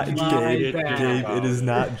 It's not my bad. Gabe, it is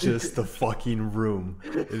not just the fucking room.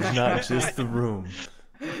 It is not just the room.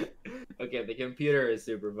 Okay, the computer is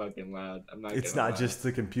super fucking loud. I'm not. It's gonna not lie. just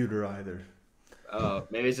the computer either. Oh,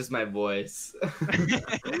 maybe it's just my voice.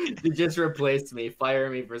 You just replaced me. Fire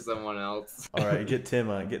me for someone else. All right, get Tim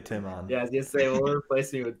on. Yeah, I was gonna say, we'll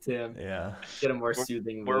replace me with Tim. Yeah. Get a more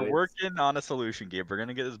soothing voice. We're working on a solution, Gabe. We're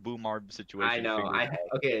gonna get this boom arm situation. I know.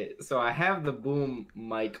 Okay, so I have the boom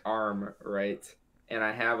mic arm, right? And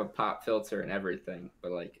I have a pop filter and everything.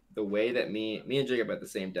 But like the way that me and Jacob at the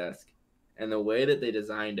same desk, and the way that they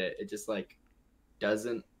designed it, it just like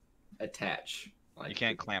doesn't attach. Like you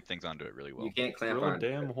can't clamp things onto it really well. You can't clamp Drill a on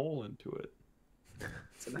damn hole into it.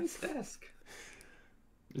 It's a nice desk.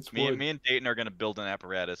 It's me wood. and Dayton are gonna build an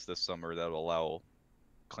apparatus this summer that will allow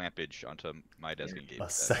clampage onto my desk and Gabe's A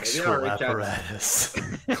desk. sexual apparatus.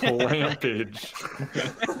 Clampage.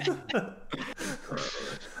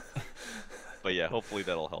 But yeah, hopefully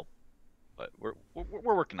that'll help. But we're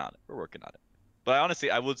working on it. We're working on it. But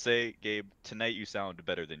honestly, I would say, Gabe, tonight you sound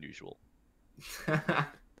better than usual.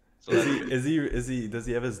 So Does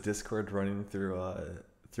he have his Discord running through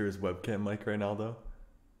his webcam mic right now though?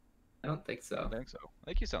 I don't think so. I think so. I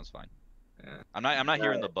think he sounds fine. Yeah. I'm not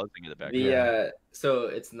hearing the buzzing in the background. So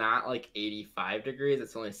it's not like 85 degrees,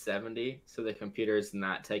 it's only 70, so the computer's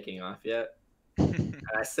not taking off yet. And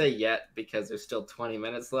I say yet because there's still 20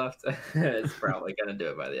 minutes left. It's probably gonna do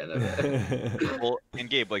it by the end of it. Well, and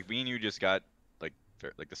Gabe, like me and you just got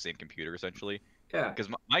like the same computer essentially. Yeah. Because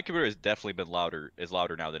my computer has definitely been louder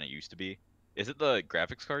now than it used to be. Is it the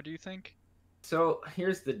graphics card? Do you think? So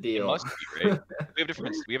here's the It deal. must be, right? we have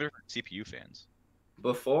different CPU fans.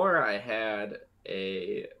 Before I had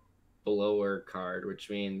a blower card, which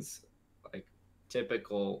means like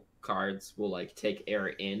typical cards will like take air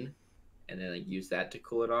in and then like use that to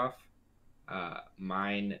cool it off.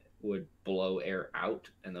 Mine would blow air out,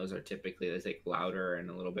 and those are typically louder and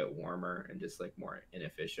a little bit warmer and just like more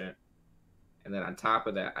inefficient. And then on top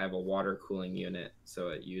of that, I have a water cooling unit, so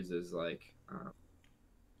it uses like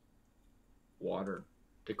water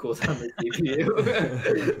to cool down the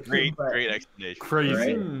CPU. Great explanation.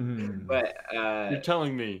 Crazy. Right? But You're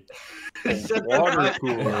telling me shut a the water fuck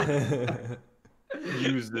cooler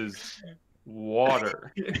uses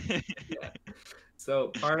water. Yeah. So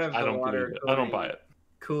part of I the don't water believe it. I don't cooling buy it.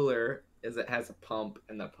 cooler is it has a pump,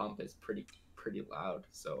 and the pump is pretty loud.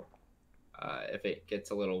 So if it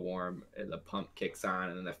gets a little warm, the pump kicks on,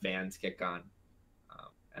 and then the fans kick on,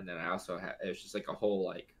 and then I also have it's just like a whole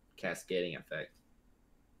like cascading effect.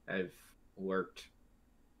 I've worked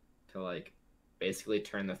to like basically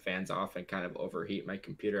turn the fans off and kind of overheat my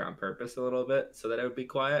computer on purpose a little bit so that it would be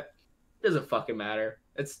quiet. It doesn't fucking matter.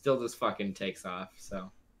 it still just fucking takes off.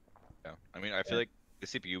 So Yeah. I mean, I feel like the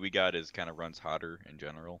CPU we got is kind of runs hotter in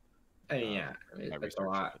general. yeah, I mean My it's a research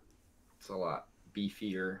lot. showed. It's a lot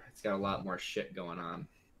beefier. It's got a lot more shit going on.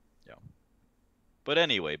 But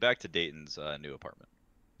anyway, back to Dayton's new apartment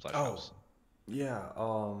 / Oh, house. yeah.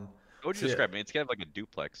 How would you So yeah, describe it? It's kind of like a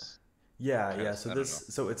duplex. yeah, Kinda, yeah. So I don't know.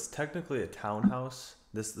 so it's technically a townhouse.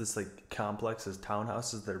 This like complex is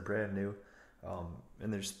townhouses. They're brand new,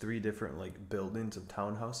 and there's 3 different like buildings of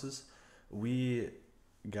townhouses. We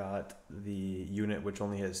got the unit which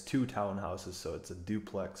only has 2 townhouses, so it's a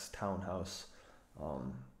duplex townhouse.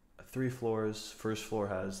 3 floors. First floor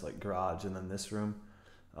has like garage, and then this room.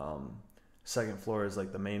 Second floor is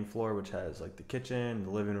like the main floor, which has like the kitchen, the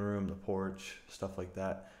living room, the porch, stuff like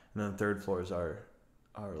that. And then the third floor is our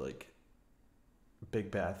like big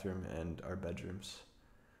bathroom and our bedrooms.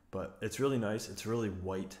 But it's really nice. It's really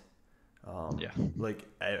white. Yeah. Like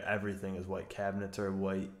everything is white. Cabinets are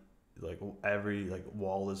white. Like every like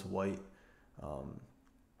wall is white.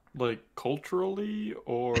 Like culturally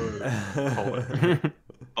or color?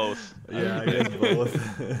 Both. Yeah, I guess both.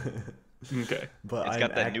 Okay. But It's I'm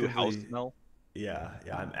got that actively, new house smell. yeah,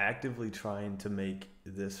 I'm actively trying to make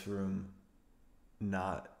this room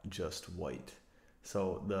not just white.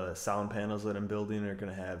 So the sound panels that I'm building are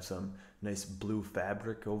gonna have some nice blue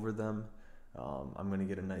fabric over them. I'm gonna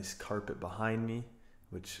get a nice carpet behind me,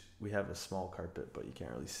 which we have a small carpet, but you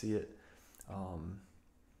can't really see it.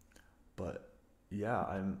 But yeah,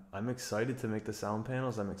 I'm excited to make the sound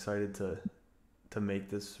panels. I'm excited to make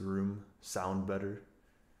this room sound better,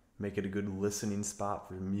 make it a good listening spot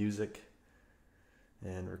for music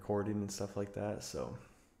and recording and stuff like that. So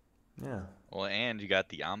yeah, Well, and you got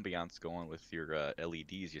the ambiance going with your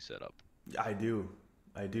LEDs you set up. I do.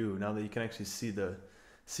 Now that you can actually see the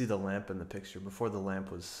lamp in the picture. Before, the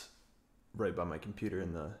lamp was right by my computer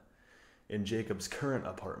in Jacob's current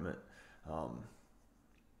apartment.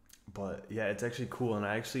 But yeah, it's actually cool, and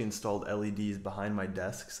I actually installed LEDs behind my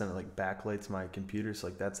desks, and it like backlights my computer. So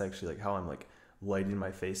like that's actually like how I'm like lighting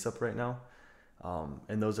my face up right now.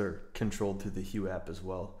 And those are controlled through the Hue app as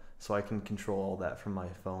well, so I can control all that from my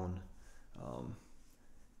phone.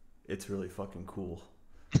 It's really fucking cool.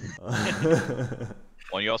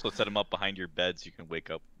 Well, you also set them up behind your bed so you can wake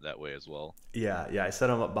up that way as well. Yeah, I set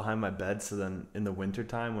them up behind my bed, so then in the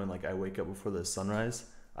wintertime when like I wake up before the sunrise,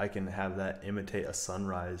 I can have that imitate a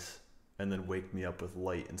sunrise and then wake me up with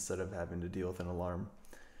light instead of having to deal with an alarm.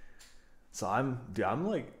 So I'm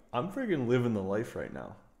freaking living the life right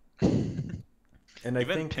now. And I You've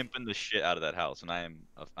been think pimping the shit out of that house, and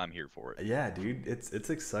I'm here for it. yeah, dude, it's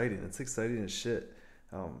exciting. It's exciting as shit.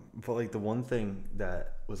 But like the one thing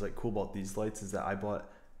that was like cool about these lights is that I bought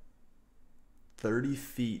 30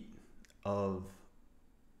 feet of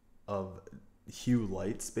Hue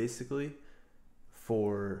lights basically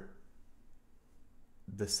for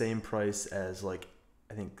the same price as like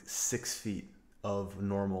I think 6 feet of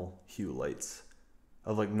normal Hue lights,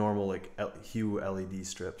 of like normal like Hue LED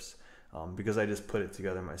strips, because I just put it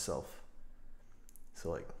together myself.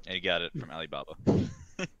 So like, And you got it from Alibaba.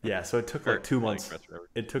 yeah, so it took Or like 2 months. AliExpress, whatever.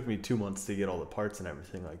 It took me 2 months to get all the parts and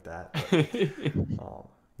everything like that. But,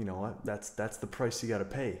 you know what? That's the price you got to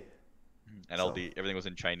pay. And So- everything was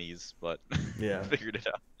in Chinese, but Yeah. figured it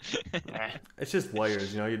out. It's just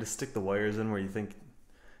wires, you know. You just stick the wires in where you think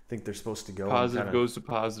they're supposed to go. and Positive kinda- goes to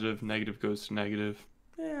positive, negative goes to negative.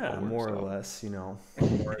 yeah, all more works or out. less, you know.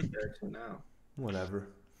 We're there too now. Whatever.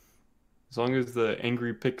 As long as the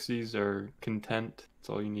angry pixies are content, that's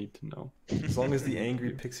all you need to know. As long as the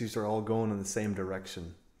angry pixies are all going in the same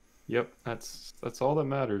direction. Yep, that's all that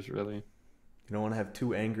matters, really. You don't want to have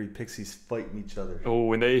 2 angry pixies fighting each other. Oh,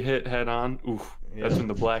 when they hit head on, oof, that's Yeah. when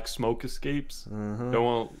the black smoke escapes. Uh-huh.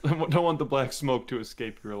 Don't want the black smoke to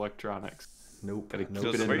escape your electronics. Nope. Gotta keep nope. it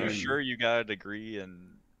in Joseph, are there. you sure you got a degree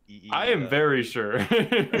in EE? I am very sure.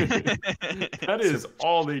 That is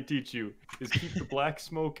all they teach you, is keep the black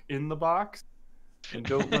smoke in the box and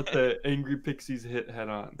don't let the angry pixies hit head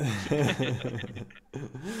on.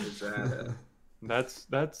 Is that it?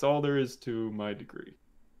 That's all there is to my degree.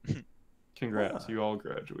 Congrats, you all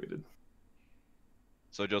graduated.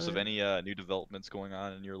 So, Joseph, any new developments going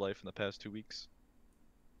on in your life in the past 2 weeks?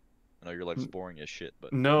 I know your life's boring as shit,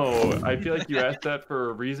 but No, I feel like you asked that for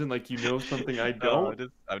a reason, like you know something I no,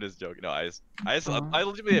 don't. I'm just joking. No, I Uh-huh.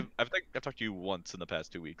 legitimately I've talked to you once in the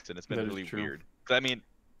past 2 weeks, and it's been That is really true. weird. 'Cause, I mean,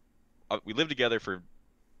 we lived together for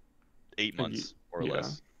 8 A ye- months or yeah.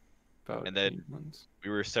 less. About And then- 8 months. We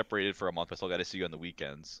were separated for a month. I still got to see you on the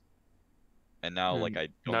weekends, and now And like I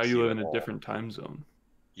don't now see you live at in a all. different time zone.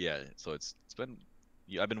 Yeah, so it's been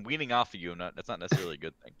I've been weaning off of you. That's not necessarily a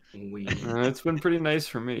good thing. We It's been pretty nice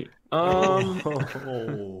for me.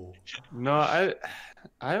 Oh. No, I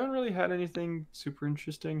haven't really had anything super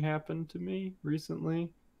interesting happen to me recently.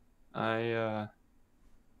 I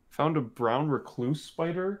found a brown recluse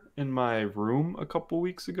spider in my room a couple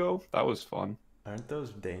weeks ago. That was fun. Aren't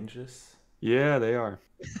those dangerous? Yeah, they are.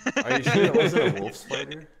 Are you sure it wasn't a wolf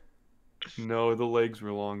spider? No, the legs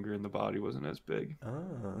were longer and the body wasn't as big.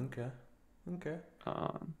 Oh, okay. Okay.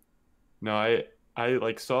 No, I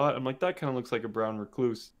like saw it. I'm like, that kind of looks like a brown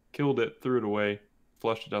recluse. Killed it, threw it away,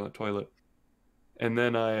 flushed it down the toilet, and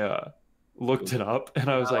then I looked it up, and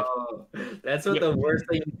I was like, Oh, that's what Yeah. the worst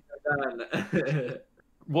thing you've done.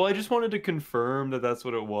 well, I just wanted to confirm that that's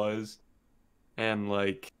what it was, and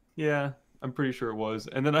like, yeah, I'm pretty sure it was.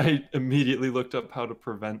 And then I immediately looked up how to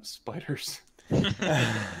prevent spiders.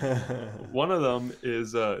 One of them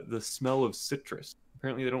is the smell of citrus.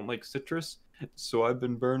 Apparently, they don't like citrus, so I've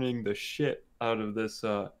been burning the shit out of this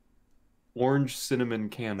orange cinnamon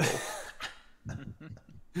candle.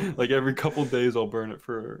 Like every couple days, I'll burn it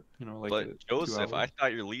for like. But 2 Joseph, I hours.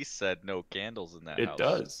 thought your lease said no candles in that It house.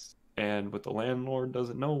 does, and what the landlord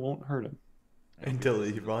doesn't know won't hurt him. Until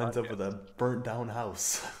he winds up with a burnt down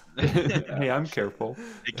house. Hey, I'm careful.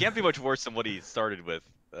 It can't be much worse than what he started with.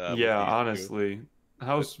 With Yeah, these two. honestly, the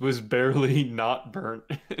house was barely not burnt.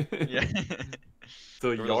 Yeah. The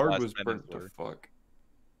Whatever those yard last was burnt sentence to were. fuck.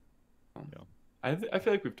 Yeah. I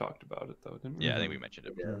feel like we've talked about it though, didn't we? Yeah, I think we mentioned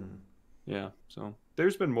it. Yeah. Yeah, so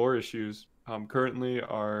there's been more issues. Currently,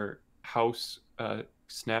 our house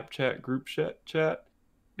Snapchat group chat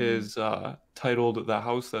is titled "The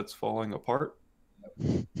House That's Falling Apart."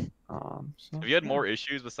 So, Have you had yeah. more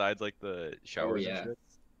issues besides like the showers yeah. and shit?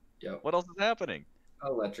 Yep. What else is happening?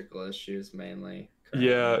 Electrical issues mainly. Yeah,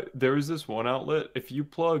 currently. there was this one outlet. If you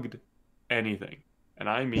plugged anything, and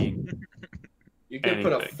I mean You could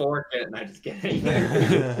put a anything. fork in it, and I just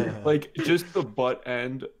kidding. like just the butt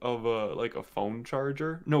end of a phone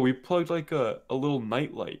charger. No, we plugged like a little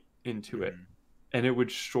nightlight into it, Mhm. and it would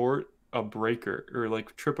short a breaker or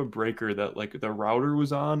like trip a breaker that like the router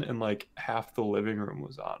was on and like half the living room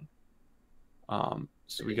was on.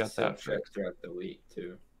 So we got that trips fixed. throughout the week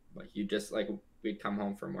too. Like you just like we'd come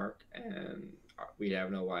home from work and we'd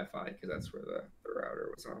have no Wi-Fi because that's where the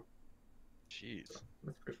router was on. Jeez. So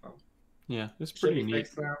that's pretty fun. Yeah, it's Should pretty be neat.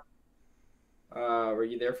 fixed now. Were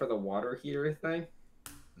you there for the water heater thing?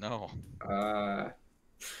 No.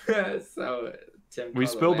 So Tim We called the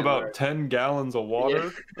spilled about landlord. 10 gallons of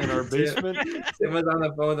water in our basement. Tim was on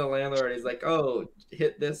the phone with the landlord. He's like, "Oh,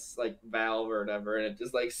 hit this like valve or whatever," and it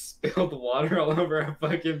just like spilled water all over our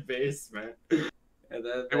fucking basement. And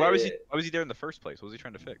then Wait, why was he there in the first place? What was he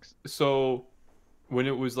trying to fix? So when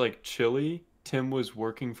it was like chilly, Tim was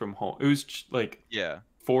working from home. It was like Yeah.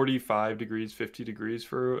 45 degrees, 50 degrees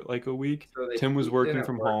for like a week. Tim was he working didn't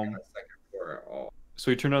from work on home. the second floor at all.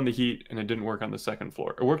 So he turned on the heat and it didn't work on the second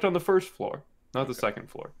floor. It worked on the first floor, not the second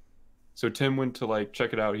floor. So Tim went to like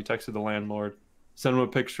check it out. He texted the landlord, sent him a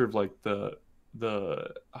picture of like the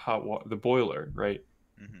hot water, the boiler, right?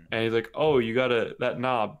 Mm-hmm. And he's like, "Oh, you gotta that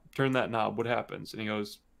knob. Turn that knob. What happens?" And he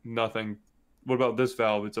goes, "Nothing. What about this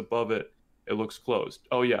valve? It's above it. It looks closed.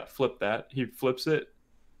 Oh yeah, flip that." He flips it.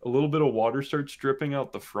 A little bit of water starts dripping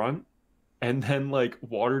out the front, and then like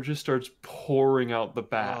water just starts pouring out the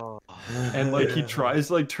back. Oh. And like he tries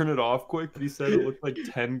to like turn it off quick, but he said it looked like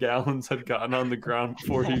 10 gallons had gotten on the ground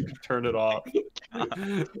before he could turn it off.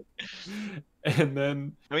 And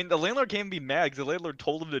then I mean, the landlord can't be mad because the landlord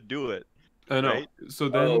told him to do it. I know. Right? So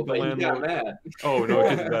then the but he got landlord. mad. Oh no,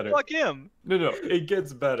 it gets better. Fuck him. No, it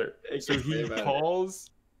gets better. It So gets he way better. calls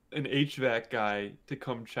an HVAC guy to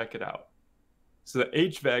come check it out. So the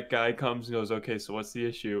HVAC guy comes and goes, "Okay, so what's the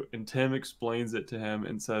issue?" And Tim explains it to him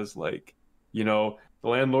and says, like, the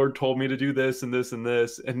landlord told me to do this and this and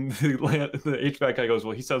this. And the HVAC guy goes,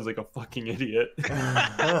 "Well, he sounds like a fucking idiot."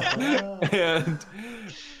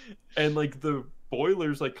 and like the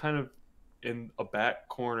boiler's like kind of in a back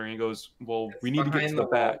corner. And he goes, "Well, It's we need to get behind to the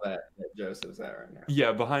wall back." that Joseph's at right now.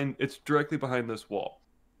 Yeah, it's directly behind this wall.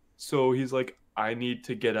 So he's like, "I need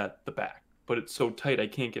to get at the back, but it's so tight I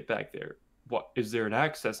can't get back there. What is there an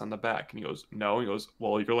access on the back?" And he goes, "No." He goes,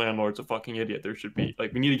 "Well, your landlord's a fucking idiot. There should be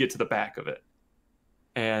we need to get to the back of it."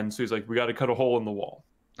 And so he's like, "We got to cut a hole in the wall."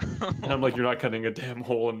 And I'm like, "You're not cutting a damn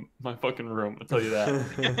hole in my fucking room, I'll tell you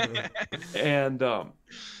that." And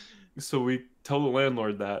so we tell the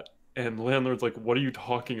landlord that, and the landlord's like, "What are you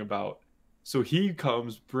talking about?" So he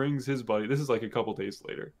comes, brings his buddy. This is like a couple days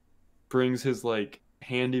later. Brings his like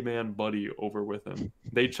handyman buddy over with him.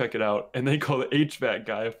 They check it out, and they call the HVAC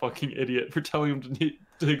guy a fucking idiot for telling him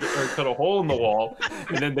to cut a hole in the wall,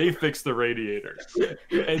 and then they fix the radiator.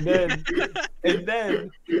 And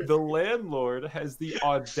then the landlord has the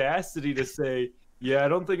audacity to say, "Yeah, I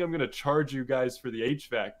don't think I'm gonna charge you guys for the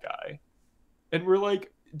HVAC guy." And we're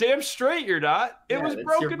like, "Damn straight you're not. It was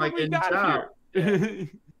broken when we got here."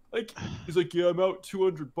 Like, he's like, "Yeah, I'm out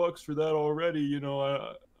 $200 for that already. You know,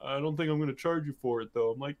 I don't think I'm gonna charge you for it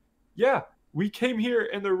though." I'm like, "Yeah, we came here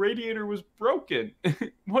and the radiator was broken.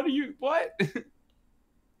 What?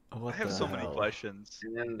 I have so many questions.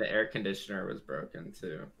 And then the air conditioner was broken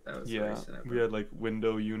too. That was Yeah, we had like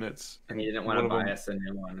window units. And he didn't want to buy us a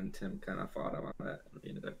new one, and Tim kind of fought him on that, and we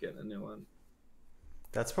ended up getting a new one.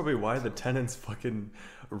 That's probably why the tenants fucking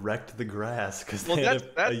wrecked the grass. Well,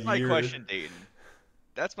 that's my question, Dayton.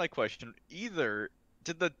 That's my question. Either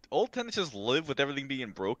did the old tenants just live with everything being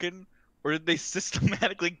broken, or did they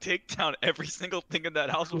systematically take down every single thing in that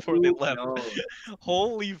house before they left?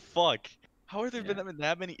 Holy fuck. How have there been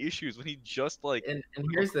that many issues when he just like... And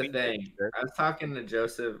here's the thing. I was talking to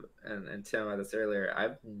Joseph and Tim about this earlier.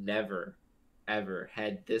 I've never, ever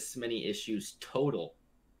had this many issues total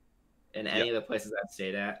in any of the places I've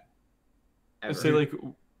stayed at. I'd say like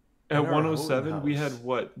at 107 we had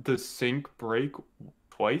the sink break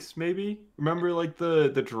twice maybe. Remember like the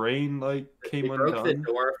drain like came undone. Broke the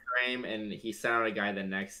door frame and he sent out a guy the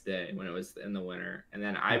next day when it was in the winter. And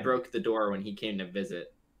then I broke the door when he came to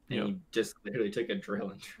visit. And he just literally took a drill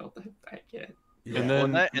and drilled it back in. Yeah. And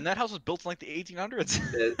then and that house was built in like the 1800s.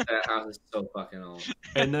 That house is so fucking old.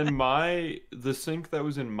 And then the sink that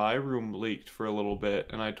was in my room leaked for a little bit,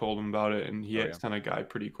 and I told him about it, and he had sent a guy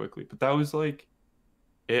pretty quickly. But that was like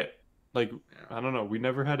it. Like I don't know, we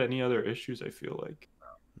never had any other issues. I feel like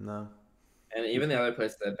no. And even the other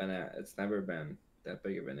places I've been at, it's never been that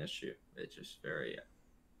big of an issue. It's just very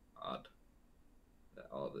odd that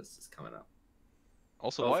all of this is coming up.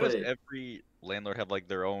 Also, why does every landlord have like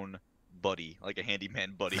their own buddy, like a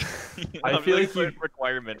handyman buddy? I feel like it's a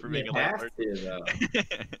requirement for being a landlord.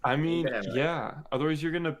 I mean, yeah. Otherwise,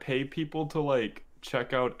 you're gonna pay people to like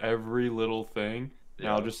check out every little thing. And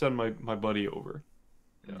I'll just send my buddy over.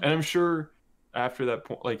 Yeah. And I'm sure after that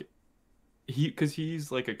point, like because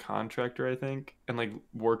he's like a contractor, I think, and like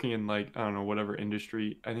working in like I don't know whatever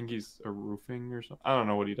industry. I think he's a roofing or something. I don't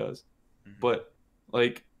know what he does, but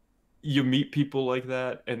like. You meet people like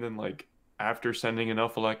that, and then like after sending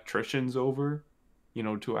enough electricians over, you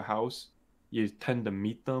know, to a house, you tend to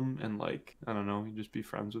meet them and like I don't know, you just be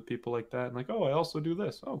friends with people like that, and like, oh, I also do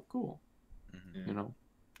this. Oh, cool. You know,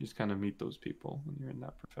 you just kind of meet those people when you're in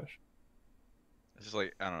that profession. It's just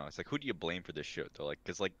like I don't know. It's like who do you blame for this shit though? Like,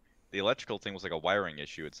 cause like the electrical thing was like a wiring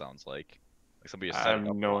issue. It sounds like somebody just. I have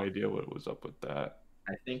no idea what was up with that.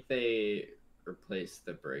 I think they replaced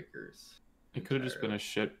the breakers. It could have just been a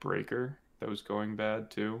shit breaker that was going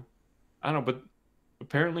bad too. I don't know, but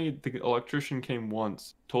apparently the electrician came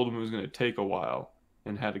once, told him it was going to take a while,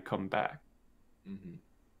 and had to come back. And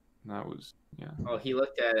that was, Oh, he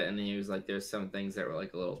looked at it and he was like, there's some things that were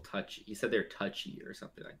like a little touchy. He said they're touchy or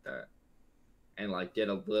something like that. And like did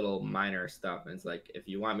a little minor stuff. And it's like, if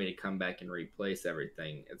you want me to come back and replace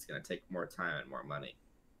everything, it's going to take more time and more money.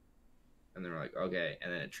 And they were like, okay.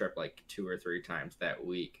 And then it tripped like 2 or 3 times that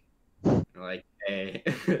week. Like, hey,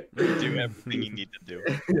 do everything you need to do.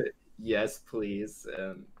 Yes, please.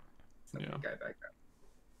 Sent the guy back up.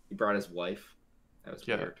 He brought his wife. That was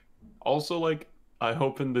weird. Also, like, I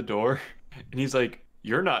opened the door, and he's like,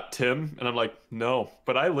 "You're not Tim," and I'm like, "No,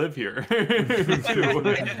 but I live here."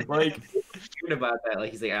 Like, weird about that.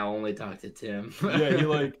 Like, he's like, "I only talk to Tim."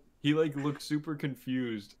 he looked super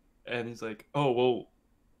confused, and he's like, "Oh well,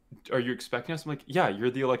 are you expecting us?" I'm like, "Yeah, you're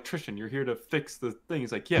the electrician. You're here to fix the thing."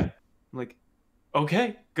 He's like, "Yeah." I'm like,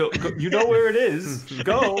 "Okay, go. You know where it is.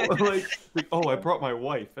 Go." like, "Oh, I brought my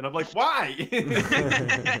wife," and I'm like, "Why?"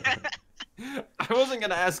 I wasn't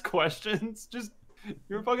gonna ask questions. Just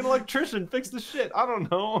you're a fucking electrician. Fix the shit. I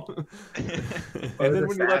don't know. And then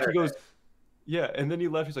when he left, he goes, "Yeah." And then he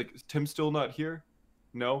left. He's like, "Is Tim still not here?"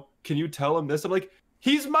 "No." "Can you tell him this?" I'm like,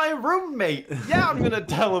 "He's my roommate. Yeah, I'm gonna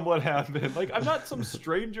tell him what happened. Like, I'm not some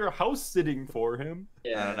stranger house sitting for him."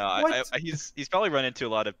 Yeah, I don't know. He's probably run into a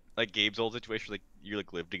lot of like Gabe's old situation. Like you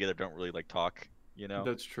like live together, don't really like talk. You know.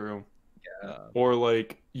 That's true. Yeah. Or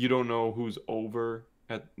like you don't know who's over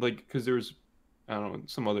at like because there's I don't know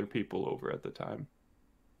some other people over at the time.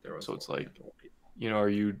 So it's like, you know, are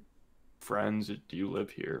you friends? Do you live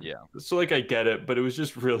here? Yeah. So like I get it, but it was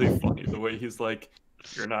just really funny the way he's like,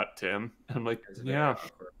 "You're not Tim." And I'm like, "Yeah."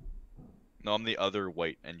 No, I'm the other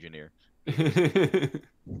white engineer.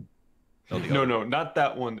 No, the No, other no, one. not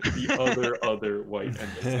that one. The other white The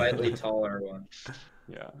end. slightly taller one.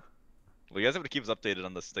 Yeah. Well, you guys have to keep us updated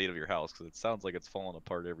on the state of your house because it sounds like it's falling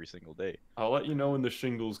apart every single day. I'll let you know when the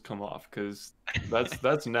shingles come off, because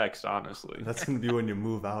that's next, honestly. That's gonna be when you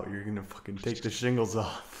move out. You're gonna fucking take the shingles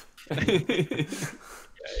off.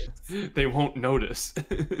 They won't notice.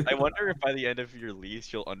 I wonder if by the end of your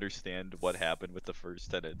lease you'll understand what happened with the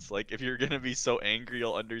first tenants. Like, if you're gonna be so angry,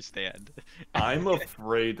 you'll understand. I'm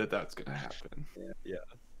afraid that that's gonna happen. Yeah.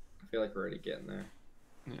 I feel like we're already getting there.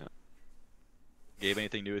 Yeah. Gabe,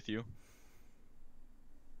 anything new with you?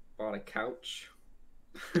 Bought a couch.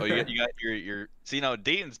 Oh, you got your. See, now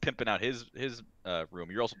Dayton's pimping out his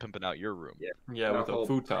room. You're also pimping out your room. Yeah, Got with a whole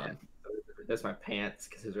futon. pant. That's my pants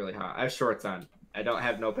because it's really hot. I have shorts on. I don't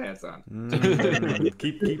have no pants on.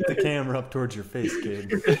 Keep the camera up towards your face,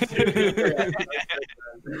 Gabe.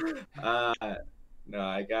 No,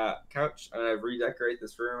 I got couch. I'm gonna redecorate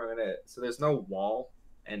this room. So there's no wall,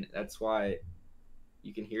 and that's why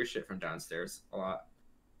you can hear shit from downstairs a lot.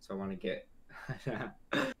 So I want to get I'm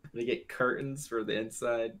gonna get curtains for the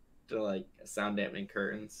inside to like sound dampening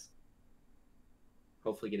curtains.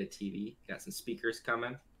 Hopefully get a TV. Got some speakers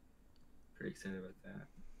coming. Pretty excited about that.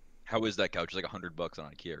 How is that couch? It's like $100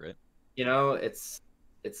 on IKEA, right? You know, it's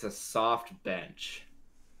a soft bench.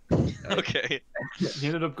 Okay. He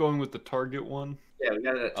ended up going with the Target one. Yeah, we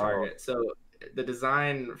got it at Target. So the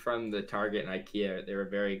design from the Target and IKEA, they were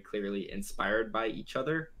very clearly inspired by each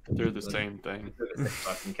other. They're the same thing. They're the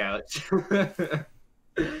same fucking couch.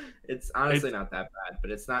 It's honestly not that bad,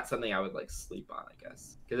 but it's not something I would like sleep on, I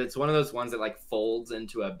guess, because it's one of those ones that like folds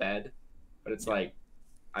into a bed, but it's like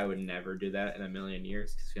I would never do that in a million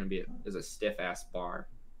years because it's gonna be there's a stiff ass bar.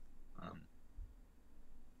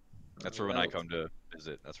 That's for when I come to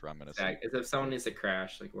visit. That's where I'm gonna sleep. If someone needs to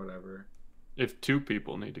crash, like whatever. If two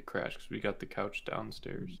people need to crash, because we got the couch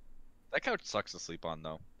downstairs. That couch sucks to sleep on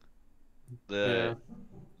though. The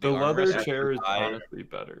the leather armrest chair is high. honestly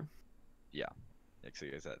better. Actually,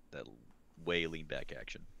 it's that way lean back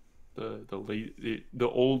action. The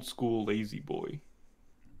old school lazy boy.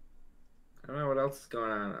 I don't know what else is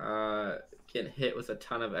going on. Getting hit with a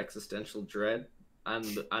ton of existential dread on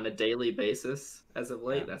a daily basis as of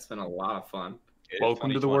late. That's been a lot of fun.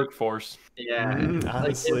 Welcome to the workforce. Yeah,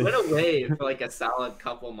 honestly. like, it went away for like a solid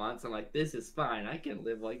couple months. I'm like, this is fine. I can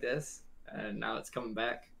live like this, and now it's coming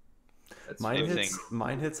back.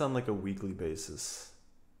 Mine hits on like a weekly basis.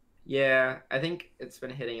 Yeah, I think it's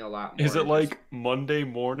been hitting a lot more. Is it like Monday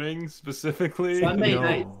morning specifically? Sunday No.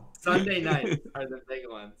 night? Sunday nights are the big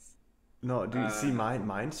ones. No, do you see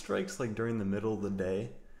mine strikes like during the middle of the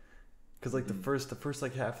day? Cause like the first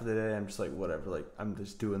like half of the day I'm just like whatever, like I'm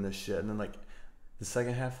just doing this shit, and then like the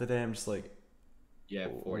second half of the day I'm just like, yeah,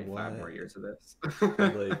 45 more years of this.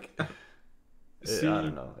 like See, I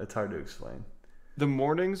don't know, it's hard to explain. The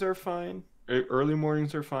mornings are fine. Early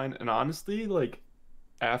mornings are fine, and honestly, like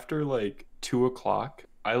after like 2 o'clock,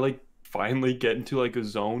 I like finally get into like a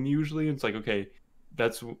zone usually. It's like, okay,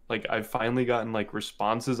 that's like I've finally gotten like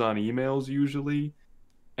responses on emails usually,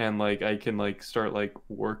 and like I can like start like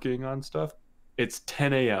working on stuff. It's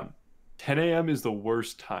 10 a.m. 10 a.m. is the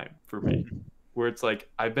worst time for me, where it's like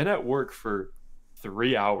I've been at work for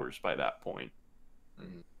 3 hours by that point.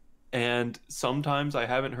 And sometimes I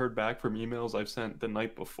haven't heard back from emails I've sent the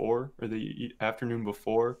night before or the afternoon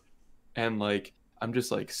before, and like I'm just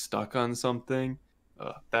like stuck on something.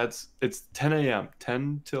 It's 10 a.m.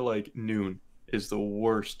 10 to like noon is the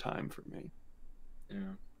worst time for me.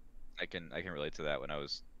 Yeah. I can relate to that. To be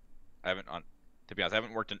honest, I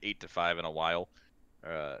haven't worked an 8 to 5 in a while,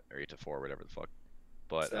 or 8 to 4, whatever the fuck.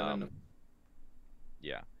 But 7.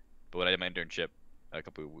 yeah. But when I did my internship a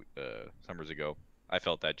couple summers ago, I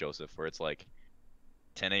felt that, Joseph, where it's like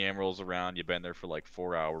 10 a.m. rolls around, you've been there for like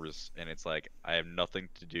 4 hours, and it's like I have nothing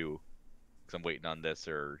to do because I'm waiting on this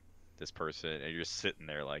or this person, and you're just sitting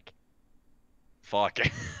there like, fuck.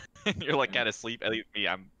 And you're like kind of sleep. At least me,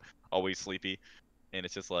 I'm always sleepy, and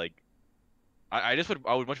it's just like I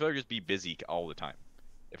would much rather just be busy all the time.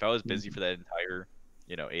 If I was busy for that entire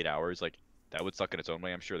 8 hours, like that would suck in its own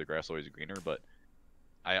way. I'm sure the grass is always greener, but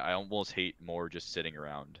I almost hate more just sitting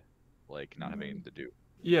around, like not having anything to do.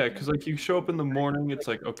 Yeah, because like you show up in the morning, it's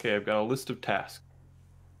like, okay, I've got a list of tasks,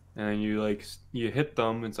 and then you hit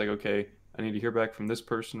them. It's like, okay, I need to hear back from this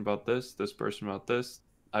person about this person about this.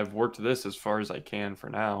 I've worked this as far as I can for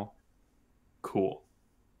now. Cool.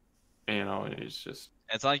 And it's just.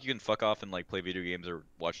 And it's not like you can fuck off and like play video games or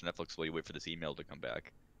watch Netflix while you wait for this email to come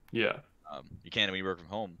back. Yeah. You can when you work from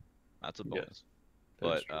home. That's a bonus.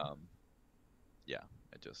 But yeah,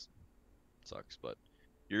 it just sucks. But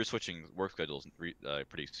you're switching work schedules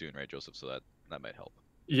pretty soon, right, Joseph? So that might help.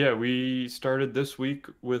 Yeah, we started this week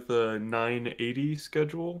with a 980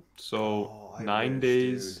 schedule. So Oh, I 9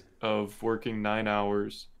 days wish, of working 9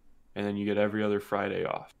 hours, and then you get every other Friday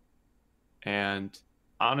off. And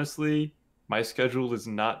honestly, my schedule is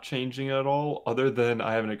not changing at all, other than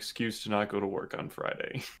I have an excuse to not go to work on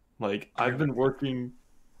Friday. Like, I've been working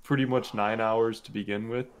pretty much 9 hours to begin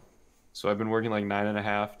with. So I've been working like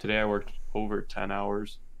 9.5. Today I worked over 10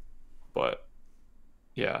 hours. But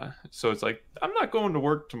yeah, so it's like, I'm not going to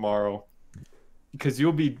work tomorrow because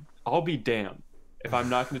I'll be damned if I'm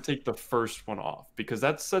not going to take the first one off, because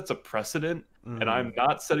that sets a precedent, dude. and I'm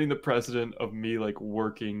not setting the precedent of me like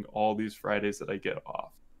working all these Fridays that I get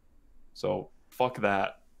off. So fuck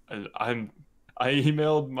that. And I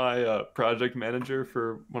emailed my project manager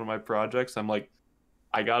for one of my projects. I'm like,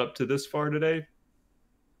 I got up to this far today,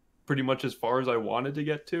 pretty much as far as I wanted to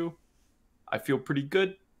get to. I feel pretty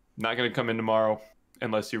good. Not gonna come in tomorrow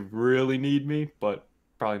unless you really need me, but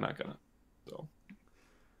probably not gonna. So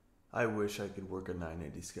I wish I could work a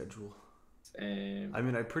 980 schedule. Same. I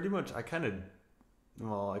mean, I kind of,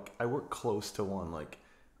 well, like I work close to one, like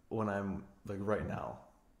when I'm like right now,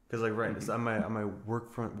 because like right on my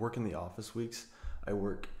work in the office weeks, I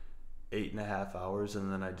work 8.5 hours,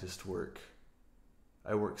 and then I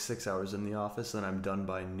work 6 hours in the office, and I'm done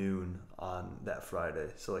by noon on that Friday.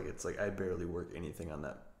 So like it's like I barely work anything on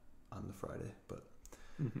the Friday, but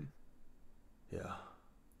yeah.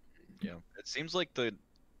 Yeah, it seems like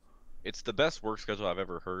it's the best work schedule I've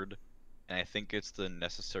ever heard, and I think it's the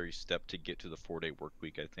necessary step to get to the 4-day work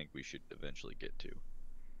week. I think we should eventually get to.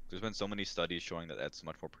 There's been so many studies showing that that's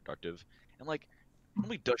much more productive, and like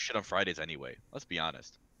nobody does shit on Fridays anyway. Let's be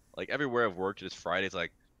honest. Like everywhere I've worked, it's Fridays.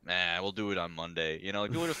 Like, man, we'll do it on Monday. You know,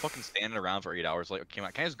 like people are just fucking standing around for 8 hours. Like, okay,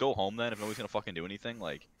 can I just go home then if nobody's gonna fucking do anything?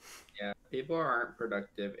 Like, Yeah, people aren't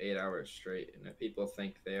productive 8 hours straight, and if people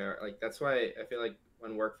think they are, like, that's why I feel like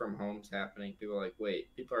when work from home's happening, people are like,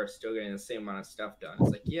 wait, people are still getting the same amount of stuff done. It's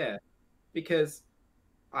like, yeah, because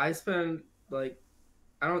I spend like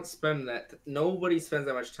I don't spend that. Nobody spends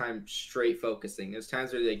that much time straight focusing. There's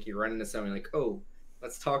times where like you run into someone like, oh,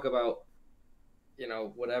 let's talk about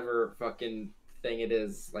whatever fucking thing it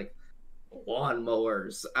is, like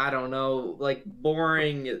lawnmowers. I don't know, like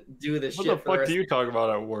boring. Do the what shit the for the fuck rest. do you talk about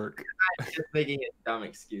at work? I'm just making a dumb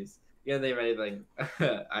excuse. You know, they made like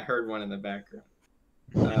I heard one in the background.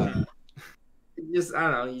 Just I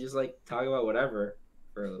don't know. You just like talk about whatever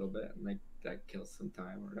for a little bit, and like that kills some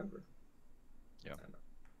time or whatever. Yeah. I don't know.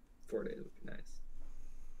 4 days would be nice.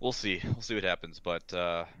 we'll see. We'll see what happens. But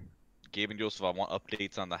Gabe and Joseph, I want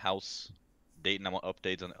updates on the house. Dayton, I want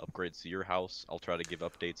updates on the upgrades to your house. I'll try to give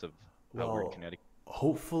updates of how we're in Well, Connecticut.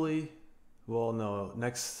 hopefully, well, no,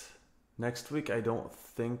 next week I don't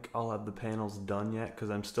think I'll have the panels done yet because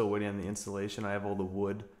I'm still waiting on the installation. I have all the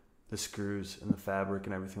wood, the screws, and the fabric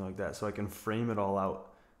and everything like that, so I can frame it all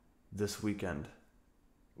out this weekend.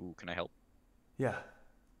 Ooh, can I help? Yeah,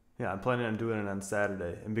 yeah, I'm planning on doing it on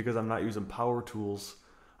Saturday, and because I'm not using power tools,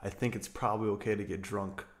 I think it's probably okay to get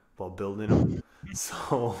drunk while building them.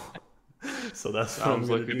 So, so that's what I'm Sounds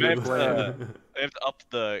gonna like a We do. good plan. may have to up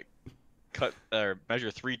the cut or measure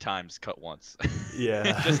 3 times, cut once.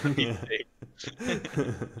 Yeah. Just to be safe.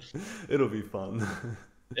 It'll be fun.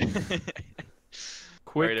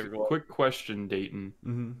 Alright, everyone. Quick question, Dayton.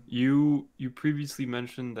 Hmm. You previously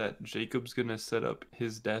mentioned that Jacob's gonna set up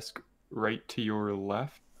his desk right to your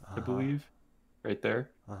left, I believe, right there.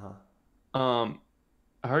 Uh-huh.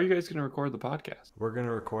 How are you guys gonna record the podcast? We're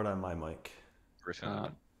gonna record on my mic. We're just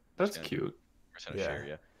gonna, That's gonna- cute. we're just gonna Yeah. share,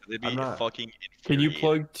 yeah. They'd I'm be not- fucking Can you infuriated.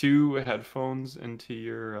 plug 2 headphones into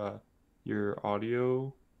your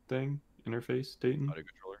audio thing interface, Dayton? Audio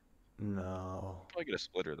controller. No. Probably get a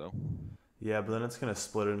splitter though. Yeah, but then it's gonna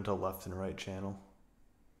split it into left and right channel.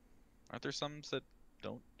 Aren't there some that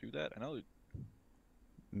don't do that? I know.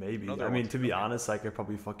 Maybe. Another I mean, one's to be coming. honest, I could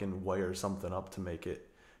probably fucking wire something up to make it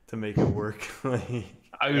work. Like,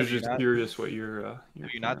 I Have was you just not- curious what your Have you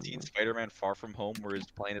plan not seen was. Spider-Man Far From Home, where his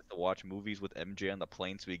plan is to watch movies with MJ on the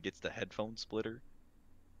plane, so he gets the headphone splitter?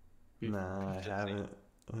 nah, I Just haven't.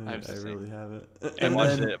 I've I just really haven't. And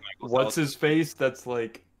watched then it at Michael's what's house. his face that's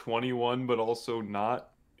like 21 but also not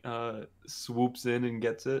swoops in and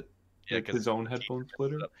gets it Yeah, with 'cause his own the headphone teacher messes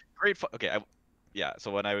splitter? it up. Great. Okay. Yeah.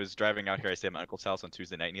 So when I was driving out here, I stayed at my uncle's house on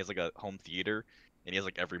Tuesday night, and he has like a home theater, and he has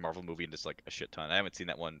like every Marvel movie and just like a shit ton. I haven't seen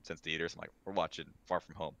that one since theaters. I'm like, we're watching Far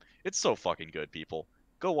From Home. It's so fucking good, people.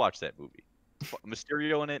 Go watch that movie.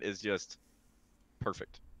 Mysterio in it is just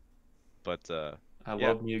perfect. But I yeah.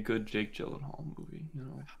 love me a good Jake Gyllenhaal movie, you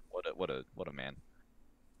know. What a man.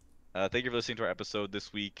 Thank you for listening to our episode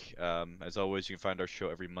this week. As always, you can find our show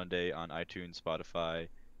every Monday on iTunes, Spotify,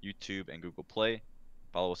 YouTube, and Google Play.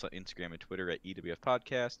 Follow us on Instagram and Twitter at EWF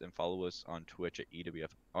Podcast, and follow us on Twitch at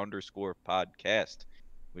EWF_podcast.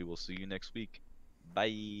 We will see you next week.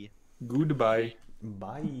 Bye. Goodbye.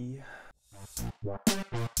 Bye.